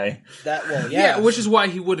die. Yeah, which is why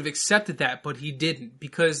he would have accepted that, but he didn't.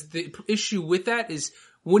 Because the issue with that is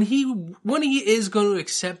when he is going to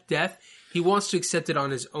accept Death, he wants to accept it on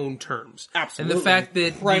his own terms. Absolutely. And the fact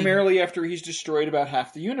that primarily after he's destroyed about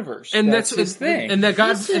half the universe. And that's his thing. And the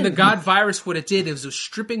God virus, what it did is it was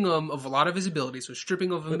stripping him of a lot of his abilities, was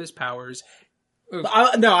stripping of him his powers.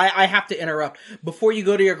 I have to interrupt. Before you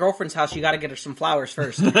go to your girlfriend's house, you got to get her some flowers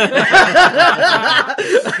first. Yeah,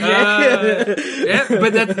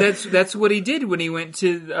 but that's what he did when he went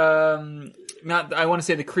to I want to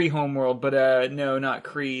say the Kree homeworld, but no, not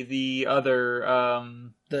Kree. The other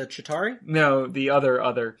the Chitauri? No, the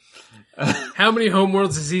other. How many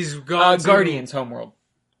homeworlds has he gone to? Guardians homeworld.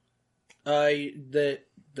 The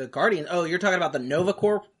Guardian. Oh, you're talking about the Nova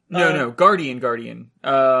Corps? No, Guardian.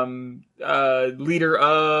 Leader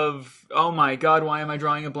of, oh my god, why am I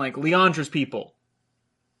drawing a blank? Leandra's people.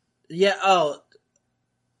 Yeah,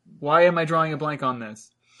 Why am I drawing a blank on this?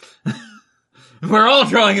 We're all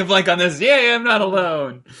drawing a blank on this. Yay, I'm not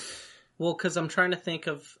alone. Well, because I'm trying to think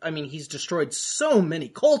of, he's destroyed so many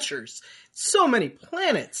cultures, so many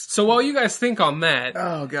planets. So while you guys think on that,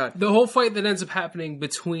 oh god, the whole fight that ends up happening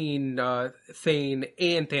between Thane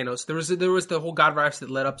and Thanos, there was the whole god virus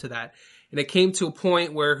that led up to that, and it came to a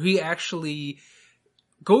point where he actually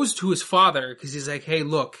goes to his father because he's like, "Hey,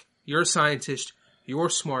 look, you're a scientist, you're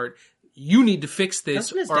smart, you need to fix this,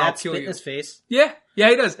 Doesn't his or dad I'll kill spit you." in his face? Yeah,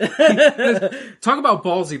 he does. Talk about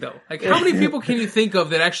ballsy though. Like, how many people can you think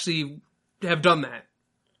of that actually have done that?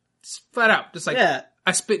 Just flat out, just like,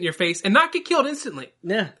 I spit in your face and not get killed instantly.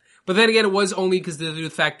 Yeah. But then again, it was only because of the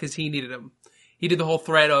fact because he needed him. He did the whole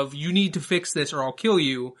threat of, you need to fix this or I'll kill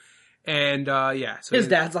you. And, So his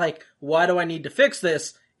dad's like, why do I need to fix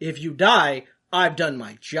this? If you die, I've done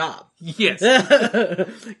my job. Yes.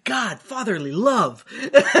 God, fatherly love.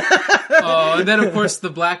 And then of course the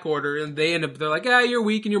Black Order, and they're like, you're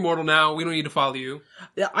weak and you're mortal now. We don't need to follow you.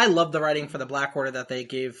 Yeah, I love the writing for the Black Order that they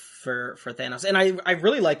gave for Thanos. And I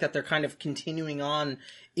really like that they're kind of continuing on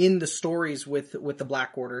in the stories with the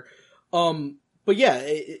Black Order. But yeah,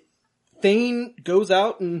 Thane goes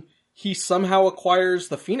out and he somehow acquires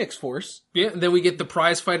the Phoenix Force. Yeah, and then we get the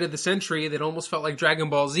prize fight of the century that almost felt like Dragon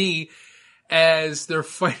Ball Z as they're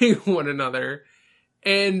fighting one another,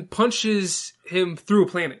 and punches him through a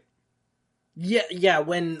planet. Yeah,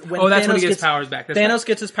 when that's Thanos when he gets powers back. Thanos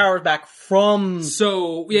gets his powers back from...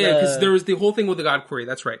 So, yeah, because there was the whole thing with the God Quarry.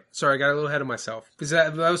 That's right. Sorry, I got a little ahead of myself. Because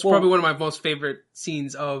that was probably one of my most favorite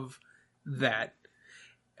scenes of that.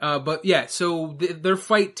 But yeah, so their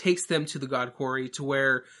fight takes them to the God Quarry to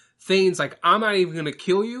where Thane's like, I'm not even going to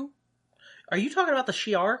kill you. Are you talking about the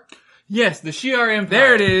Shi'ar? Yes, the Shi'ar Empire.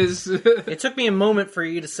 There it is. It took me a moment for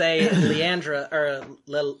you to say Lilandra, or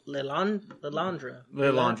Lilandra.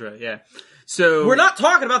 Lilandra, yeah. So we're not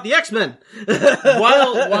talking about the X-Men.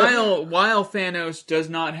 while Thanos does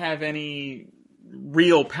not have any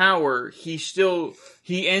real power,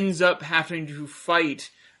 he ends up having to fight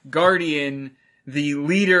Guardian, the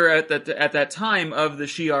leader at that time of the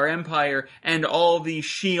Shi'ar Empire, and all the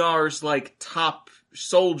Shi'ar's like top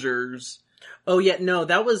soldiers. Oh yeah, no,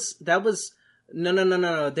 that was no.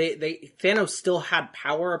 Thanos still had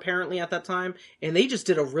power apparently at that time, and they just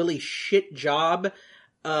did a really shit job,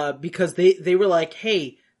 because they were like,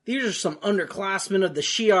 hey, these are some underclassmen of the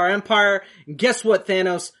Shi'ar Empire, and guess what,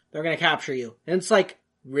 Thanos? They're gonna capture you. And it's like,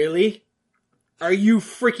 really? Are you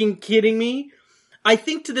freaking kidding me? I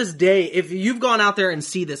think to this day, if you've gone out there and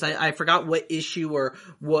see this, I forgot what issue or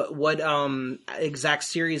what exact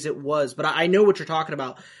series it was, but I know what you're talking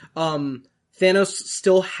about. Thanos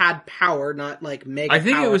still had power, not like mega I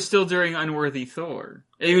think power. it was still during Unworthy Thor.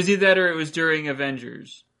 It was either that or it was during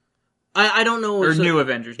Avengers. I don't know. Or New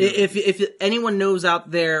Avengers. If anyone knows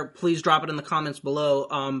out there, please drop it in the comments below.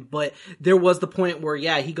 But there was the point where,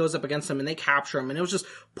 yeah, he goes up against them and they capture him, and it was just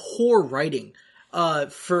poor writing.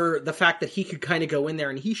 For the fact that he could kind of go in there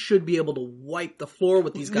and he should be able to wipe the floor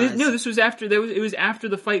with these guys. No, this was after it was after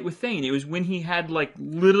the fight with Thane. It was when he had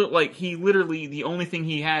he literally the only thing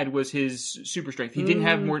he had was his super strength. He didn't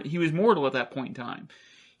have more. He was mortal at that point in time.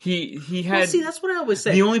 He had. Well, see, that's what I always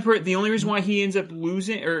say. The only reason why he ends up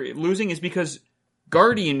losing is because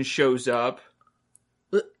Guardian shows up.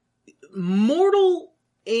 Mortal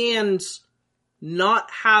and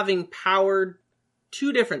not having power,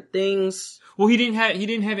 two different things. Well, he didn't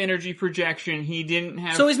have energy projection. He didn't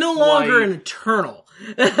have. So he's no longer an Eternal.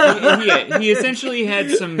 he essentially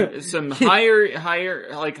had some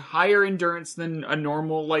higher endurance than a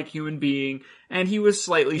normal human being, and he was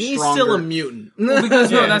slightly He's stronger. still a mutant. Well,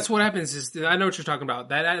 because no, that's what happens. Is I know what you're talking about.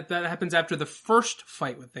 That happens after the first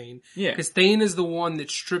fight with Thane. Yeah, because Thane is the one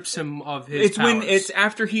that strips him of his. It's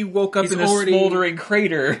after he woke up in a smoldering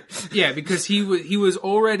crater. Yeah, because he was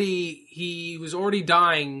already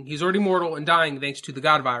dying. He was already mortal and dying thanks to the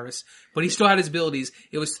God virus, but he still had his abilities.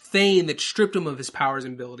 It was Thane that stripped him of his powers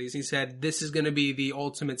and abilities. He said, "This is going to be the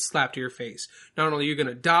ultimate slap to your face. Not only you're going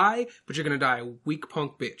to die, but you're going to die a weak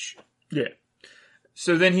punk bitch." Yeah.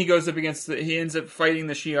 So then he goes up against he ends up fighting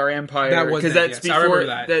the Shi'ar Empire. That was that's before, I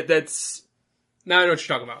remember that. That's now I know what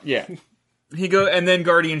you're talking about. Yeah. And then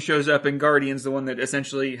Guardian shows up, and Guardian's the one that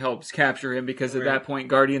essentially helps capture him, because at that point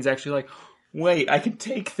Guardian's actually like, wait, I can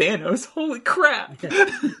take Thanos. Holy crap. Yeah.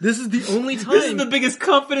 This is the only time. This is the biggest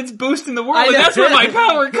confidence boost in the world, and that's where my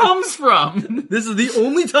power comes from. This is the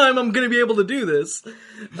only time I'm going to be able to do this.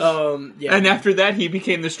 Yeah. And after that, he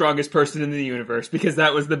became the strongest person in the universe, because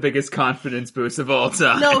that was the biggest confidence boost of all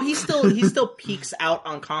time. No, he still peaks out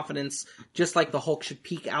on confidence, just like the Hulk should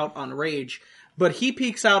peak out on rage. But he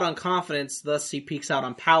peaks out on confidence, thus he peaks out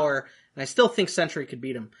on power, and I still think Sentry could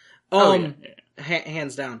beat him.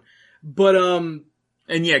 Hands down. But, and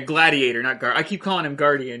yeah, Gladiator, not I keep calling him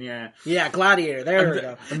Guardian, yeah. Yeah, Gladiator, there we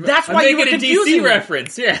go. That's why you were confusing a DC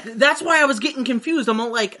reference, yeah. That's why I was getting confused. I'm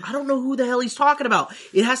all like, I don't know who the hell he's talking about.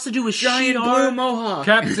 It has to do with Giant Shi'ar. Blue Mohawk.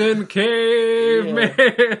 Captain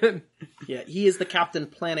Caveman. Yeah, he is the Captain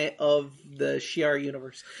Planet of the Shi'ar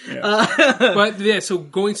universe. Yeah. But yeah, so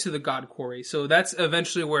going to the God Quarry, so that's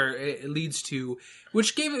eventually where it leads to,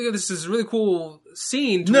 which gave this is a really cool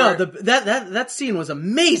scene. That scene was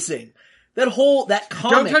amazing. That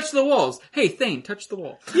comic. Don't touch the walls. Hey, Thane, touch the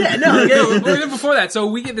wall. Yeah, no. Even before that, so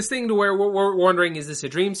we get this thing to where we're wondering, is this a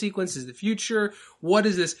dream sequence? Is it the future? What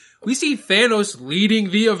is this? We see Thanos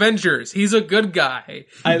leading the Avengers. He's a good guy.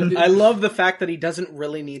 I love the fact that he doesn't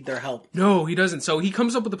really need their help. No, he doesn't. So he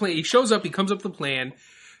comes up with the plan. He shows up, he comes up with the plan.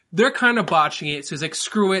 They're kind of botching it, so he's like,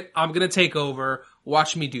 screw it, I'm gonna take over.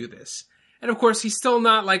 Watch me do this. And of course, he's still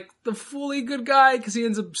not like the fully good guy, because he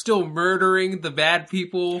ends up still murdering the bad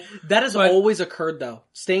people. That has always occurred, though.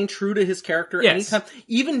 Staying true to his character anytime.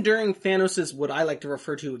 Even during Thanos' what I like to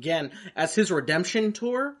refer to again as his redemption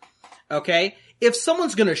tour, okay? If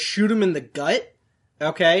someone's gonna shoot him in the gut,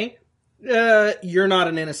 okay? You're not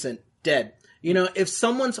an innocent. Dead. You know, if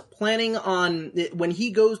someone's planning on, when he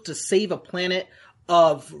goes to save a planet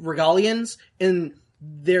of Regalians, and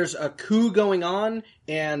there's a coup going on,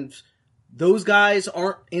 and those guys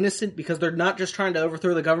aren't innocent because they're not just trying to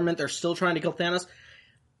overthrow the government, they're still trying to kill Thanos,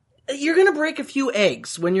 you're gonna break a few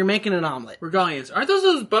eggs when you're making an omelet. Regalians. Aren't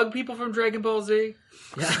those bug people from Dragon Ball Z?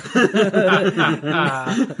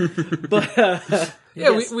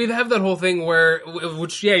 Yeah. We have that whole thing where,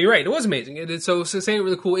 which, yeah, you're right, it was amazing. So saying it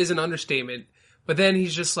really cool is an understatement. But then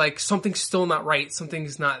he's just like, something's still not right,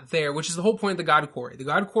 something's not there, which is the whole point of the God Quarry. The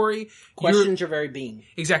God Quarry questions your very being.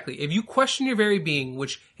 Exactly. If you question your very being,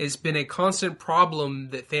 which has been a constant problem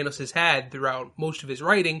that Thanos has had throughout most of his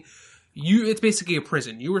writing, it's basically a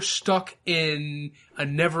prison. You were stuck in a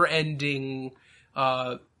never-ending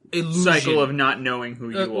illusion. Cycle of not knowing who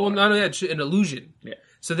you are. Well, not only that, an illusion. Yeah.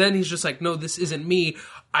 So then he's just like, no, this isn't me.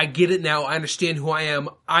 I get it now. I understand who I am.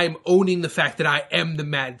 I'm owning the fact that I am the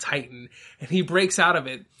Mad Titan. And he breaks out of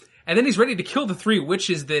it. And then he's ready to kill the three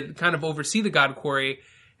witches that kind of oversee the God Quarry.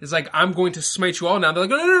 It's like, I'm going to smite you all now. They're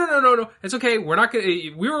like, no. It's okay. We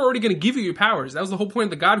were already going to give you your powers. That was the whole point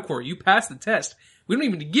of the God Quarry. You passed the test. We don't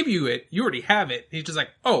even give you it. You already have it. He's just like,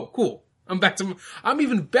 oh, cool. I'm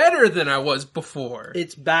even better than I was before.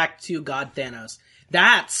 It's back to God Thanos.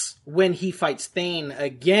 That's when he fights Thane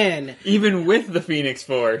again. Even with the Phoenix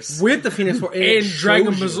Force. With the Phoenix Force. And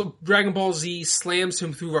Dragon Ball Z slams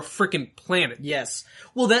him through a freaking planet. Yes.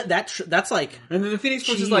 Well, that's like... And then the Phoenix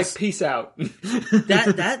Force is like, peace out.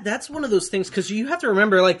 That's one of those things, because you have to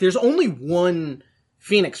remember, like, there's only one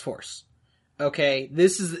Phoenix Force. Okay?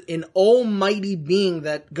 This is an almighty being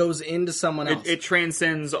that goes into someone else. It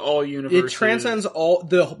transcends all universes. It transcends all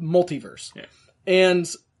the multiverse. Yeah. And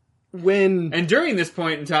during this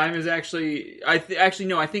point in time is actually, I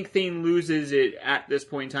think Thane loses it at this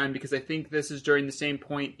point in time, because I think this is during the same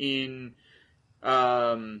point in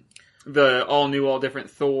the all new, all different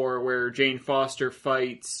Thor, where Jane Foster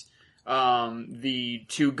fights the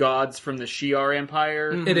two gods from the Shi'ar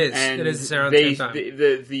Empire. It is. And it is around the same time.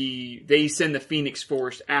 They send the Phoenix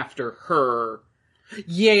Force after her.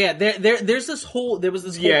 Yeah. There was this whole part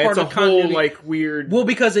of continuity. Whole, like, weird... Well,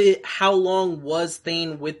 because how long was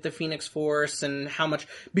Thane with the Phoenix Force, and how much...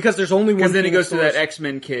 Because there's only one Because then he goes Force. to that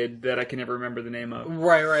X-Men kid that I can never remember the name of.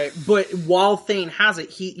 Right. But while Thane has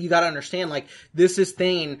it, you gotta understand, like, this is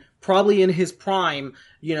Thane, probably in his prime,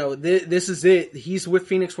 this is it. He's with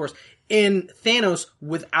Phoenix Force. And Thanos,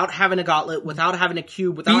 without having a gauntlet, without having a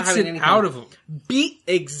cube, without having anything... out of him.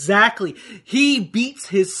 Exactly. He beats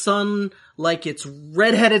his son like it's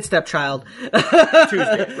redheaded stepchild.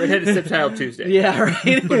 Tuesday. Redheaded stepchild Tuesday. Yeah,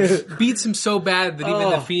 right? Beats him so bad that even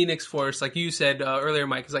the Phoenix Force, like you said earlier,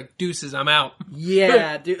 Mike, is like, deuces, I'm out.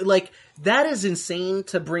 Yeah, dude. Like, that is insane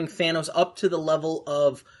to bring Thanos up to the level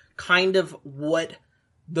of kind of what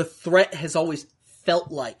the threat has always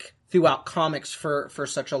felt like throughout comics for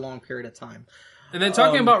such a long period of time. And then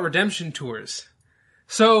talking about redemption tours.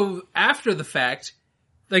 So, after the fact,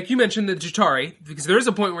 like you mentioned the Chitauri, because there is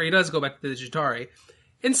a point where he does go back to the Chitauri,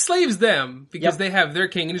 enslaves them because they have their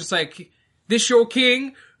king, and he's just like, this your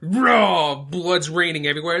king? Raw! Blood's raining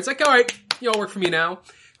everywhere. It's like, alright, y'all work for me now.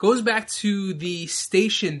 Goes back to the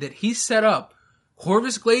station that he set up.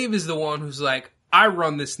 Corvus Glaive is the one who's like, I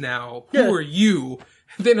run this now. Who are you?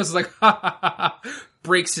 And Thanos is like, ha ha ha ha.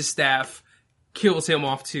 Breaks his staff, kills him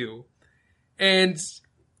off too. And...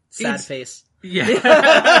 Sad face. Yeah.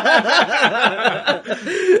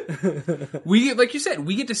 Like you said,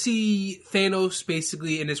 we get to see Thanos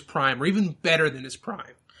basically in his prime, or even better than his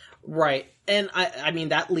prime. Right. And I mean,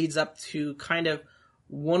 that leads up to kind of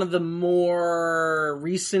one of the more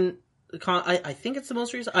recent, I think it's the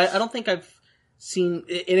most recent. I don't think I've seen,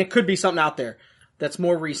 and it could be something out there that's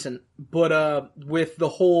more recent, but with the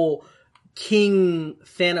whole King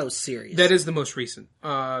Thanos series. That is the most recent.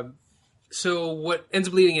 So what ends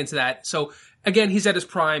up leading into that? So again, he's at his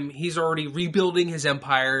prime. He's already rebuilding his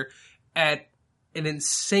empire at an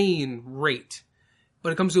insane rate.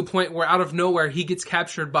 But it comes to a point where out of nowhere, he gets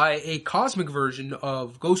captured by a cosmic version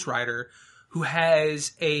of Ghost Rider who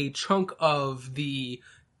has a chunk of the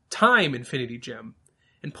time Infinity Gem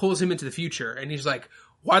and pulls him into the future. And he's like,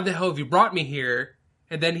 why the hell have you brought me here?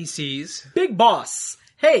 And then he sees... Big Boss.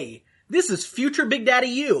 Hey, this is future Big Daddy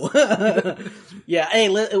you. Yeah, hey,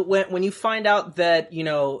 when you find out that,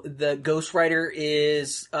 the Ghost Rider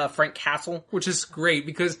is Frank Castle. Which is great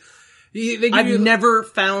because... I've never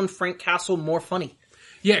found Frank Castle more funny.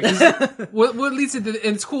 Yeah, because what leads to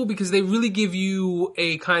and it's cool because they really give you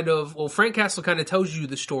a kind of, Frank Castle kind of tells you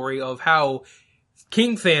the story of how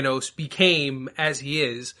King Thanos became as he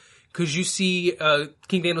is. Because you see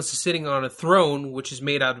King Thanos is sitting on a throne, which is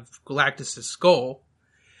made out of Galactus' skull.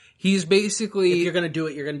 He's basically... If you're gonna do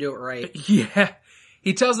it, you're gonna do it right. Yeah.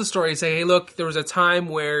 He tells the story, saying, hey, look, there was a time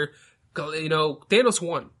where, Thanos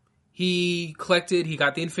won. He collected, he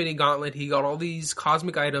got the Infinity Gauntlet, he got all these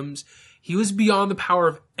cosmic items. He was beyond the power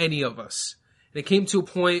of any of us. And it came to a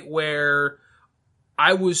point where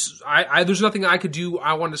there's nothing I could do.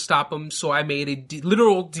 I wanted to stop him, so I made a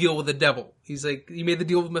literal deal with the devil. He's like, he made the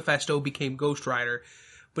deal with Mephisto, became Ghost Rider.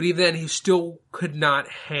 But even then, he still could not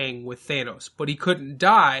hang with Thanos. But he couldn't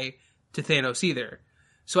die to Thanos either.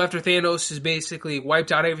 So after Thanos has basically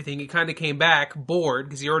wiped out everything, he kind of came back bored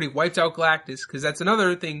because he already wiped out Galactus, because that's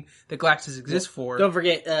another thing that Galactus exists for. Don't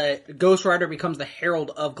forget, Ghost Rider becomes the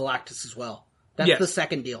Herald of Galactus as well. That's the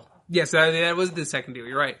second deal. Yes, that was the second deal.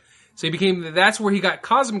 You're right. So that's where he got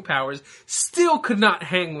cosmic powers, still could not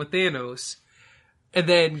hang with Thanos. And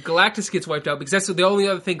then Galactus gets wiped out because that's the only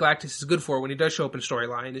other thing Galactus is good for when he does show up in a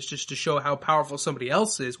storyline, is just to show how powerful somebody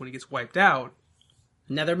else is when he gets wiped out.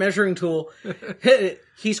 Another measuring tool.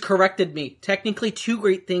 He's corrected me. Technically, two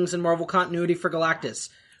great things in Marvel continuity for Galactus.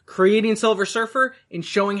 creating Silver Surfer and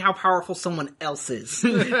showing how powerful someone else is.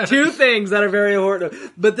 Two things that are very important.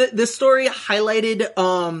 But this story highlighted,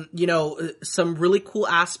 some really cool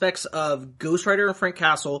aspects of Ghost Rider and Frank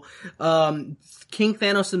Castle, King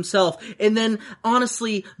Thanos himself, and then,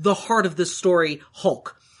 honestly, the heart of this story,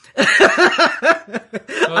 Hulk.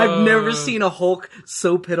 I've never seen a Hulk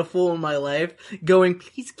so pitiful in my life, going,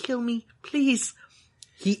 please kill me, please.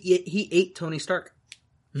 He ate Tony Stark.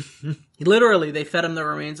 Literally, they fed him the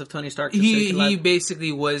remains of Tony Stark. He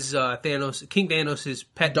basically was King Thanos'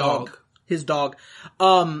 pet dog. His dog.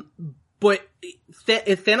 But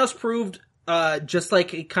Thanos proved just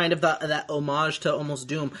like kind of that homage to almost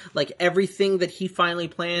Doom. Like everything that he finally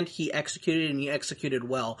planned, he executed, and he executed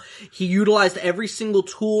well. He utilized every single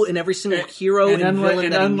tool and every single hero and villain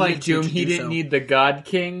that unlike he needed Doom, he didn't need the God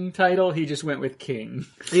King title. He just went with King.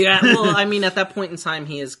 Yeah, well, I mean, at that point in time,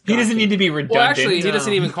 he is. He doesn't need to be redundant. Well, actually, he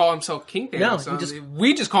doesn't even call himself King Thanos. No,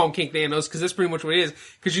 we just call him King Thanos because that's pretty much what it is.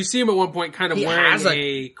 Because you see him at one point kind of wearing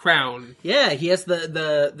a crown. Yeah, he has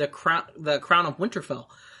the crown of Winterfell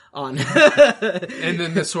on. And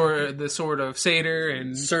then the sword of Satyr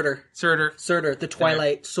and Surtur, the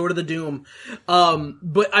Twilight, Sword of the Doom.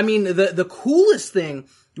 But I mean, the coolest thing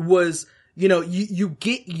was, you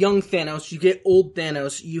get young Thanos, you get old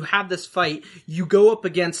Thanos, you have this fight, you go up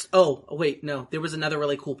against, there was another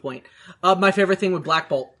really cool point. My favorite thing with Black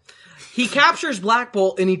Bolt. He captures Black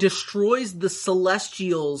Bolt and he destroys the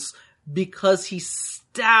Celestials because he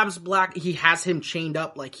stabs he has him chained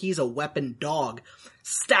up like he's a weapon dog.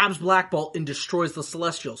 Stabs Black Bolt and destroys the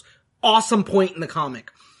Celestials. Awesome point in the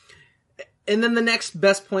comic. And then the next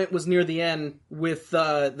best point was near the end with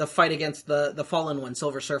the fight against the Fallen One,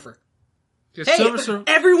 Silver Surfer. Silver Surfer.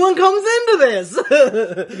 Everyone comes into this!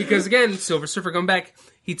 Because again, Silver Surfer come back,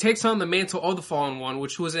 he takes on the mantle of the Fallen One,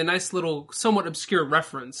 which was a nice little, somewhat obscure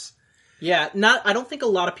reference. Yeah, I don't think a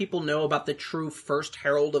lot of people know about the true first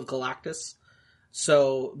Herald of Galactus.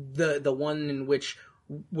 So, the one in which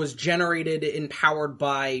was generated and powered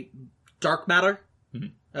by dark matter.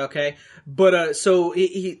 Mm-hmm. Okay. But, so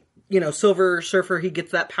he Silver Surfer, he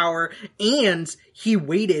gets that power and he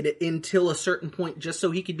waited until a certain point just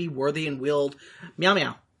so he could be worthy and wield Meow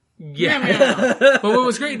Meow. Yeah. Meow, meow. But what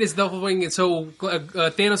was great is the whole thing, so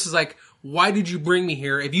Thanos is like, why did you bring me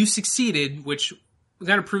here? If you succeeded, which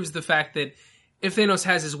kind of proves the fact that if Thanos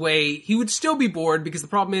has his way, he would still be bored because the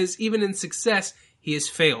problem is, even in success, he has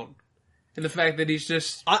failed. And the fact that he's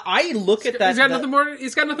just... I look at that... He's got nothing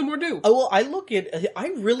more to do. Oh, well, I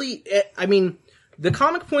mean, the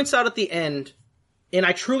comic points out at the end, and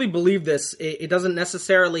I truly believe this, it doesn't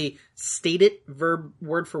necessarily state it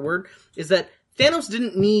word for word, is that Thanos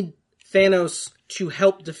didn't need Thanos to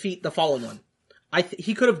help defeat the Fallen One.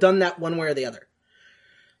 He could have done that one way or the other.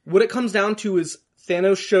 What it comes down to is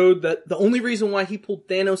Thanos showed that the only reason why he pulled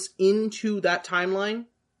Thanos into that timeline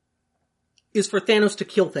is for Thanos to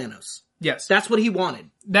kill Thanos. Yes. That's what he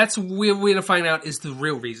wanted. That's what we're going to find out is the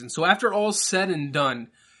real reason. So after all's said and done,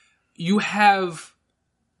 you have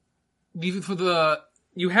the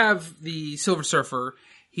Silver Surfer.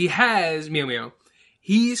 He has Meow Meow.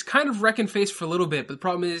 He's kind of wrecking face for a little bit, but the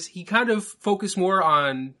problem is he kind of focused more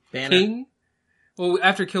on Banner. King. Well,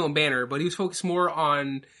 after killing Banner, but he was focused more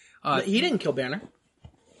on... he didn't kill Banner.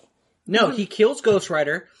 No, he kills Ghost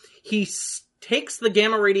Rider. He takes the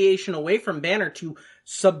gamma radiation away from Banner to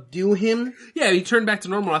subdue him. Yeah, he turned back to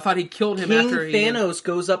normal. I thought he killed him after Thanos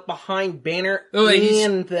goes up behind Banner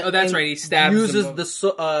that's right. He stabs uses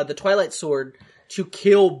the Twilight Sword to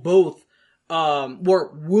kill both,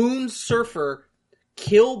 wound Surfer,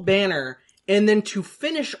 kill Banner, and then to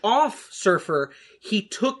finish off Surfer, he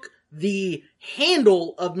took the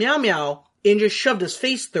handle of Meow Meow and just shoved his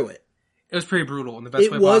face through it. It was pretty brutal in the best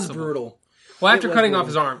way possible. It was brutal. Well, after cutting off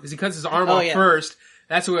his arm, because he cuts his arm off first,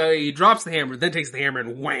 that's where he drops the hammer, then takes the hammer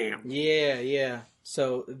and wham! Yeah.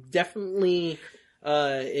 So, definitely,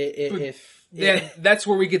 that's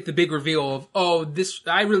where we get the big reveal of,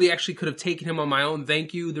 I really actually could have taken him on my own,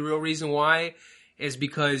 thank you. The real reason why is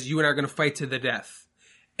because you and I are going to fight to the death.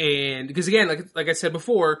 And, because again, like I said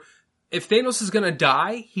before, if Thanos is going to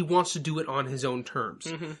die, he wants to do it on his own terms.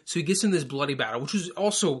 Mm-hmm. So he gets in this bloody battle, which was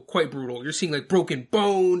also quite brutal. You're seeing broken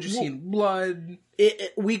bones, you're seeing blood.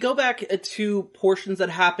 We go back to portions that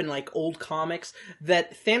happen like old comics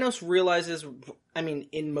that Thanos realizes, I mean,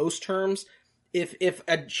 in most terms, if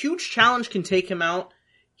a huge challenge can take him out,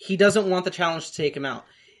 he doesn't want the challenge to take him out.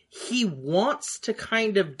 He wants to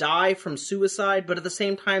kind of die from suicide, but at the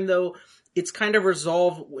same time though, it's kind of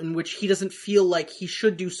resolved in which he doesn't feel like he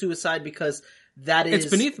should do suicide because it's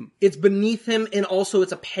beneath him. It's beneath him, and also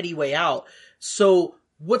it's a petty way out. So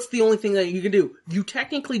what's the only thing that you can do? You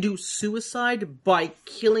technically do suicide by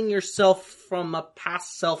killing yourself from a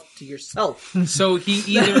past self to yourself. So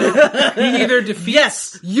he either defeats.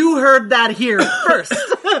 Yes, you heard that here first.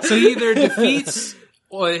 So he either defeats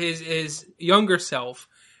his younger self,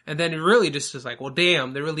 and then it really just is like, well,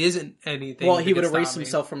 damn, there really isn't anything. Well, he would erase erase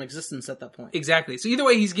himself from existence at that point. Exactly. So either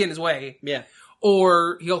way, he's getting his way. Yeah.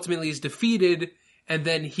 Or he ultimately is defeated, and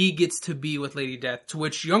then he gets to be with Lady Death, to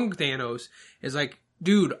which young Thanos is like,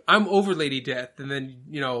 dude, I'm over Lady Death. And then,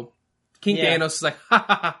 King Thanos is like, ha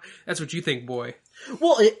ha ha, that's what you think, boy.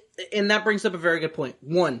 Well, and that brings up a very good point.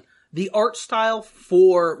 One, the art style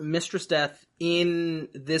for Mistress Death in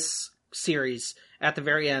this series at the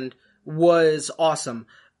very end was awesome.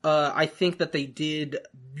 I think that they did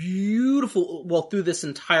through this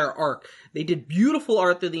entire arc, they did beautiful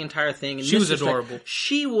art through the entire thing. And she was adorable.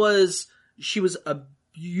 She was a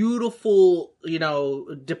beautiful,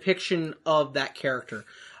 depiction of that character.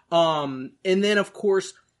 And then of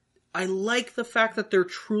course, I like the fact that they're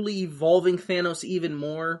truly evolving Thanos even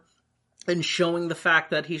more and showing the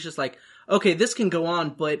fact that he's just like, okay, this can go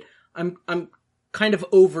on, but I'm kind of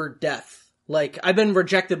over death. Like, I've been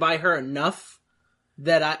rejected by her enough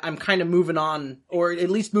that I'm kind of moving on, or at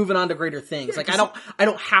least moving on to greater things. Like, I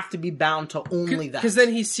don't have to be bound to only that. Because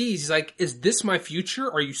then he sees, he's like, is this my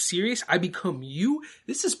future? Are you serious? I become you?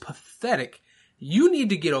 This is pathetic. You need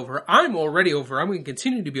to get over her. I'm already over her. I'm going to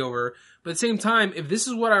continue to be over her. But at the same time, if this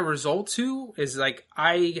is what I result to, is like,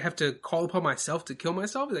 I have to call upon myself to kill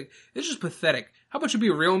myself, like, it's just pathetic. How about you be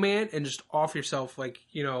a real man and just off yourself like,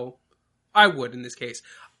 I would in this case.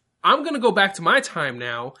 I'm going to go back to my time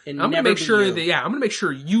now. And I'm going to make sure I'm going to make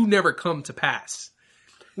sure you never come to pass.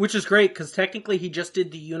 Which is great, because technically he just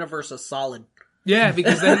did the universe a solid. Yeah,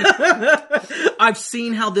 because then... I've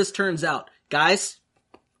seen how this turns out. Guys,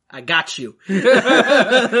 I got you. which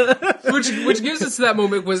gives us to that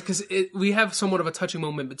moment was because we have somewhat of a touching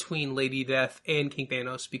moment between Lady Death and King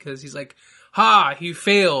Thanos, because he's like, ha, you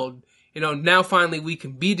failed. Now finally we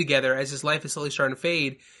can be together, as his life is slowly starting to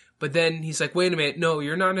fade. But then he's like, wait a minute, no,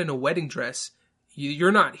 you're not in a wedding dress.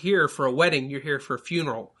 You're not here for a wedding, you're here for a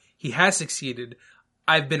funeral. He has succeeded.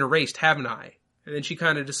 I've been erased, haven't I? And then she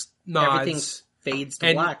kind of just nods. Everything fades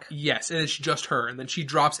to black. Yes, and it's just her, and then she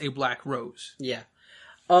drops a black rose. Yeah.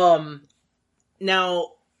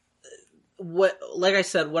 Now, like I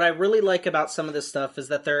said, what I really like about some of this stuff is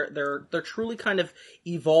that they're truly kind of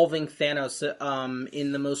evolving Thanos,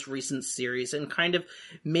 in the most recent series, and kind of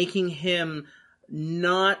making him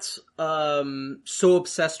not so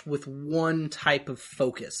obsessed with one type of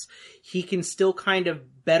focus. He can still kind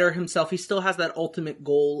of better himself. He still has that ultimate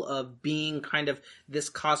goal of being kind of this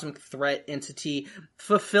cosmic threat entity,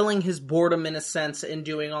 fulfilling his boredom in a sense in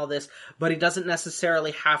doing all this, but he doesn't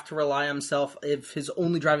necessarily have to rely on himself if his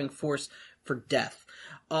only driving force for death,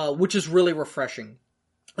 which is really refreshing.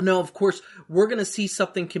 Now, of course, we're going to see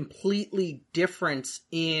something completely different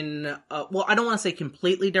in, I don't want to say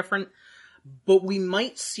completely different, but we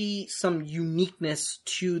might see some uniqueness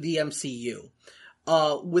to the MCU.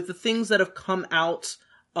 With the things that have come out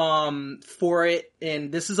for it,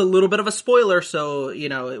 and this is a little bit of a spoiler, so,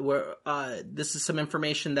 this is some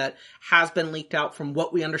information that has been leaked out from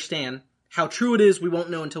what we understand. How true it is, we won't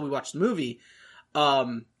know until we watch the movie. I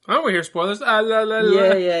don't want to hear spoilers.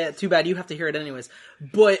 Yeah. Too bad. You have to hear it anyways.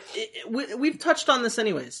 But we've touched on this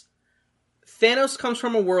anyways. Thanos comes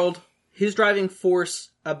from a world, his driving force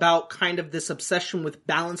about kind of this obsession with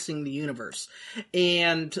balancing the universe.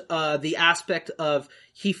 And the aspect of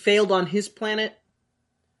he failed on his planet,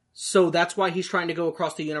 so that's why he's trying to go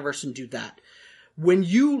across the universe and do that. When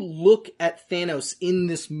you look at Thanos in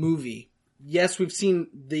this movie, yes, we've seen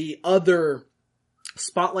the other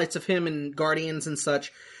spotlights of him in Guardians and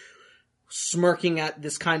such, smirking at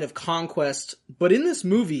this kind of conquest. But in this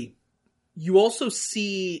movie, you also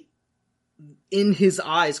see in his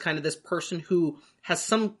eyes kind of this person who has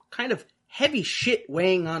some kind of heavy shit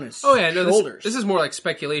weighing on his shoulders. This is more like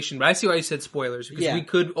speculation, but I see why you said spoilers, because we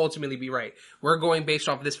could ultimately be right. We're going based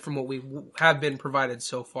off of this from what we have been provided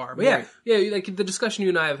so far. But yeah, like the discussion you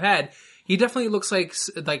and I have had, he definitely looks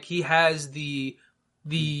like he has the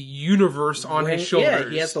universe on his shoulders. Yeah,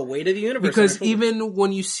 he has the weight of the universe. Because even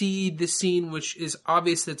when you see the scene, which is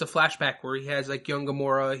obvious, it's a flashback where he has like young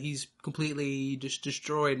Gamora, he's completely just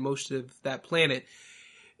destroyed most of that planet.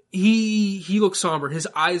 He looks somber. His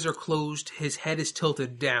eyes are closed. His head is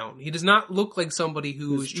tilted down. He does not look like somebody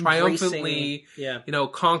who's triumphantly,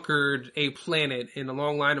 conquered a planet in a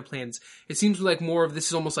long line of planets. It seems like more of this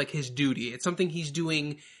is almost like his duty. It's something he's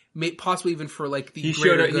doing, possibly even for like the he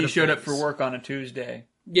showed up for work on a Tuesday.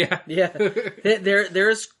 Yeah.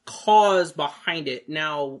 There's cause behind it.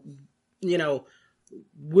 Now,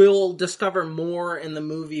 we'll discover more in the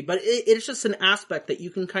movie, but it's just an aspect that you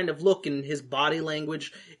can kind of look, and his body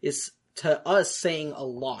language is to us saying a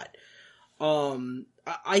lot.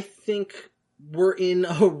 I think we're in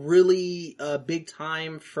a really big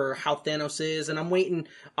time for how Thanos is, and I'm waiting.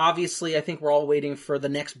 Obviously, I think we're all waiting for the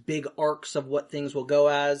next big arcs of what things will go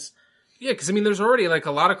as. Yeah, because I mean, there's already like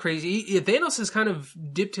a lot of crazy. Thanos has kind of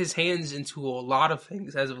dipped his hands into a lot of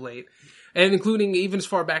things as of late, and including even as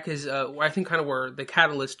far back as I think kind of where the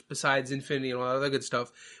catalyst besides Infinity and all that other good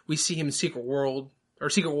stuff. We see him in Secret War,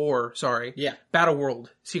 Yeah. Battle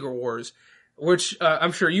World, Secret Wars. Which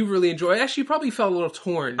I'm sure you really enjoy. Actually, you probably felt a little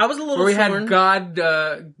torn. I was a little where we torn.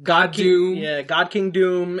 had God Doom. Yeah, God King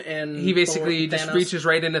Doom, and He basically Thor, just Thanos. reaches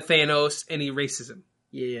right into Thanos and he erases him.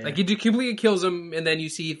 Yeah. Like, he completely kills him, and then you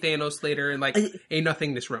see Thanos later in, like, a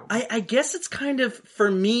nothingness realm. I guess it's kind of,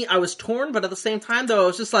 for me, I was torn, but at the same time, though, I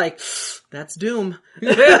was just like, that's Doom.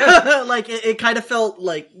 Like, it kind of felt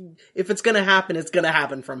like, if it's gonna happen, it's gonna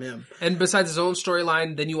happen from him. And besides his own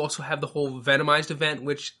storyline, then you also have the whole Venomized event,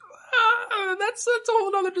 which, that's a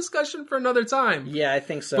whole other discussion for another time. Yeah, I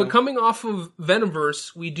think so. But coming off of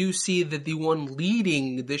Venomverse, we do see that the one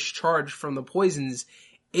leading this charge from the Poisons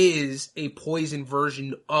is a poison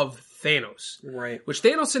version of Thanos. Right. Which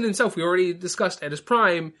Thanos in himself, we already discussed at his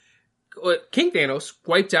prime, King Thanos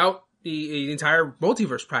wiped out the entire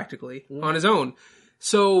multiverse practically on his own.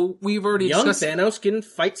 So we've already Young discussed... Thanos can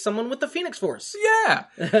fight someone with the Phoenix Force.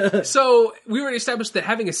 Yeah. So we already established that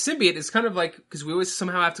having a symbiote is kind of like, because we always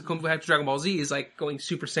somehow have to come back to Dragon Ball Z, is like going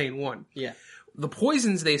Super Saiyan 1. Yeah. The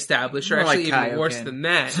poisons they establish are More actually like even worse Kaioken. than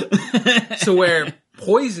that. So where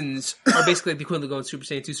poisons are basically the equivalent of going Super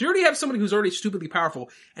Saiyan 2. So you already have somebody who's already stupidly powerful,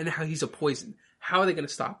 and now he's a poison. How are they going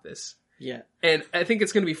to stop this? Yeah. And I think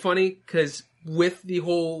it's going to be funny, because with the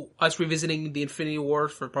whole, us revisiting the Infinity War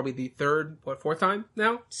for probably the fourth time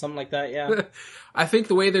now? Something like that, yeah. I think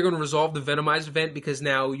the way they're going to resolve the Venomized event, because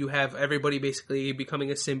now you have everybody basically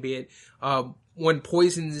becoming a symbiote. When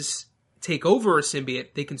poisons take over a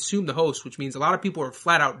symbiote, they consume the host, which means a lot of people are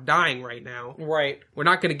flat out dying right now. Right. We're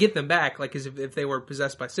not going to get them back, like as if they were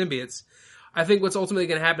possessed by symbiotes. I think what's ultimately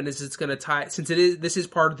going to happen is it's going to tie, since this is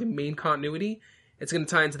part of the main continuity, it's going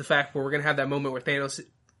to tie into the fact where we're going to have that moment where Thanos,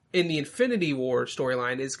 in the Infinity War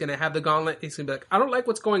storyline, is going to have the gauntlet. He's going to be like, I don't like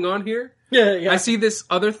what's going on here. Yeah. I see this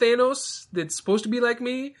other Thanos that's supposed to be like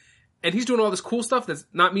me, and he's doing all this cool stuff that's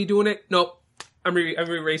not me doing it. Nope. I'm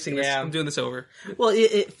erasing this. Yeah. I'm doing this over. Well,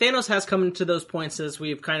 Thanos has come to those points, as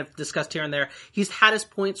we've kind of discussed here and there. He's had his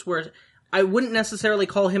points where I wouldn't necessarily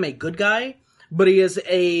call him a good guy, but he is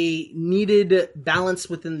a needed balance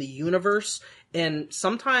within the universe. And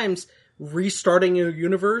sometimes restarting a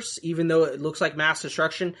universe, even though it looks like mass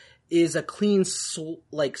destruction, is a clean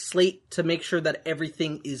slate to make sure that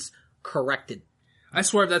everything is corrected. I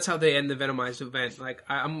swear if that's how they end the Venomized event, like,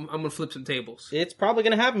 I'm gonna flip some tables. It's probably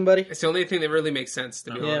going to happen, buddy. It's the only thing that really makes sense,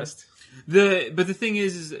 to be honest. But the thing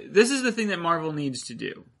is this is the thing that Marvel needs to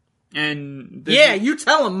do. And Yeah, you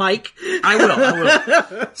tell him, Mike. I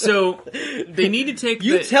will. So they need to take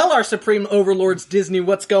You tell our Supreme Overlords Disney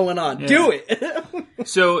what's going on. Yeah. Do it.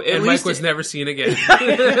 so at And least Mike was never seen again.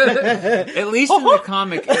 at least in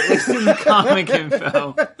the comic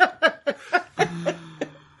info.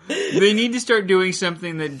 They need to start doing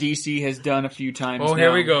something that DC has done a few times now. Oh,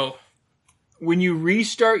 here we go. When you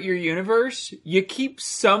restart your universe, you keep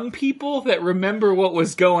some people that remember what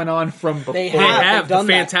was going on from before. They They have have the done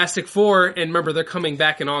that. Fantastic Four, and remember, they're coming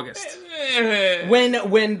back in August. When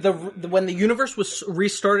the universe was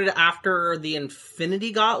restarted after the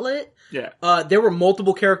Infinity Gauntlet, Yeah. there were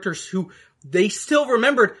multiple characters who they still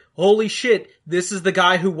remembered. Holy shit! This is the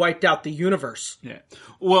guy who wiped out the universe. Yeah.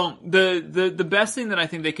 Well, the best thing that I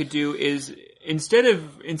think they could do is instead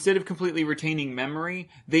of completely retaining memory,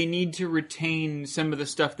 they need to retain some of the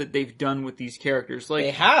stuff that they've done with these characters. Like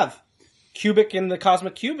They have Cubic in the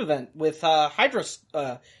Cosmic Cube event with Hydra's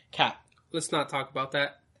Cap. Let's not talk about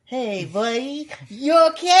that. Hey, buddy, you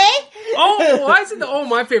okay? Oh, why is it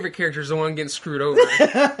my favorite character is the one getting screwed over?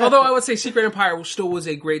 Although I would say Secret Empire still was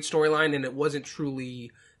a great storyline, and it wasn't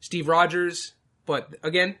truly Steve Rogers. But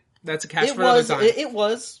again, that's a cast for another time. It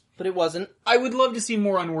was, but it wasn't. I would love to see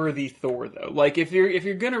more unworthy Thor though. Like if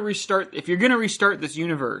you're gonna restart this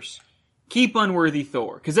universe, keep unworthy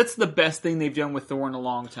Thor, because that's the best thing they've done with Thor in a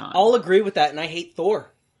long time. I'll agree with that, and I hate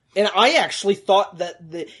Thor. And I actually thought that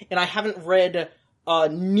and I haven't read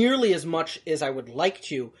nearly as much as I would like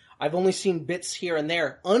to. I've only seen bits here and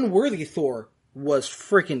there. Unworthy Thor was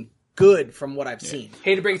freaking good from what I've seen.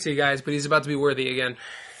 Hate to break it to you guys, but he's about to be worthy again.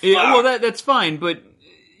 Yeah, well, that's fine, but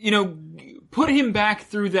put him back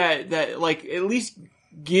through that like at least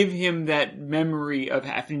give him that memory of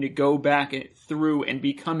having to go back through and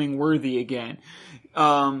becoming worthy again.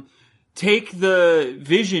 Take the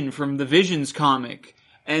Vision from the Visions comic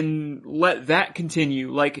and let that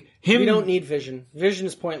continue. Like him, We don't need Vision. Vision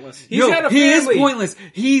is pointless. He's got a he is family. pointless.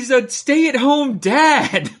 He's a stay-at-home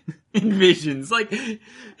dad in Visions. Like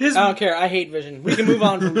his. I don't care. I hate Vision. We can move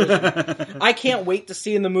on from Vision. I can't wait to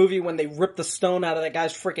see in the movie when they rip the stone out of that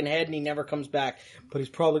guy's freaking head and he never comes back. But he's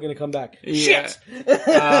probably going to come back. Yeah.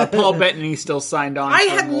 Shit! Paul Bettany still signed on. I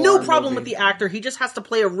for have more no problem with movies. the actor. He just has to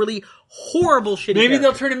play a really horrible, shitty Maybe character.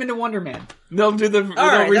 they'll turn him into Wonder Man. They'll do the. All they'll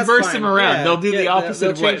right, that's reverse fine. him around. Yeah, They'll do the yeah, opposite.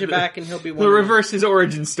 they'll of what- change it back and he'll be They'll Wonder Man. reverse his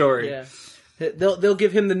origin story. Yeah. They'll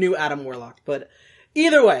give him the new Adam Warlock. But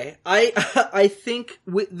either way, I think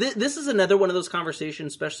this is another one of those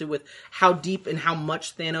conversations, especially with how deep and how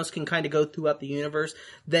much Thanos can kind of go throughout the universe,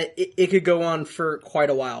 that it could go on for quite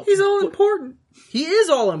a while. He's all important. He is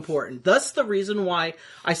all important. That's the reason why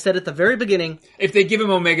I said at the very beginning, If they give him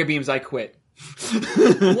Omega beams, I quit.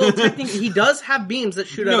 well, technically, he does have beams that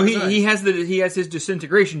shoot out No, of his eyes. he has his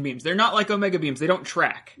disintegration beams. They're not like Omega beams. They don't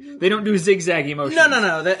track. They don't do zigzaggy motions.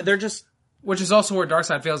 No. They're just... Which is also where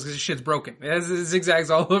Darkseid fails because his shit's broken. It has zigzags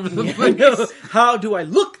all over the I place. know. How do I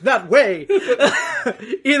look that way?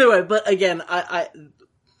 Either way, but again, I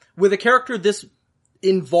with a character this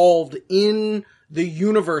involved in the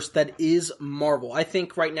universe that is Marvel, I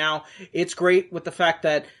think right now it's great with the fact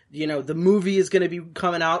that, you know, the movie is going to be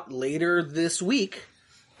coming out later this week,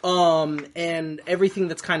 and everything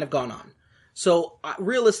that's kind of gone on. So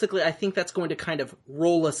realistically, I think that's going to kind of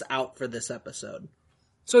roll us out for this episode.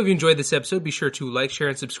 So if you enjoyed this episode, be sure to like, share,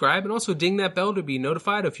 and subscribe, and also ding that bell to be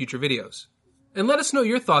notified of future videos. And let us know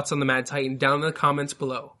your thoughts on the Mad Titan down in the comments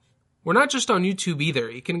below. We're not just on YouTube either.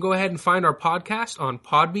 You can go ahead and find our podcast on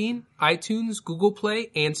Podbean, iTunes, Google Play,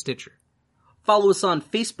 and Stitcher. Follow us on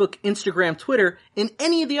Facebook, Instagram, Twitter, and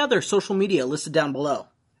any of the other social media listed down below.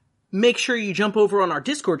 Make sure you jump over on our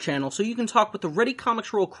Discord channel so you can talk with the Ready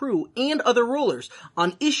Comics Roll crew and other rollers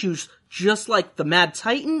on issues just like the Mad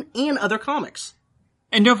Titan and other comics.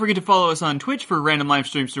 And don't forget to follow us on Twitch for random live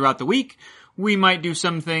streams throughout the week. We might do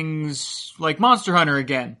some things like Monster Hunter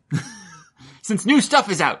again. Since new stuff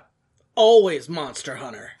is out. Always Monster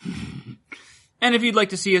Hunter. And if you'd like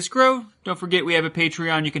to see us grow, don't forget we have a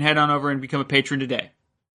Patreon. You can head on over and become a patron today.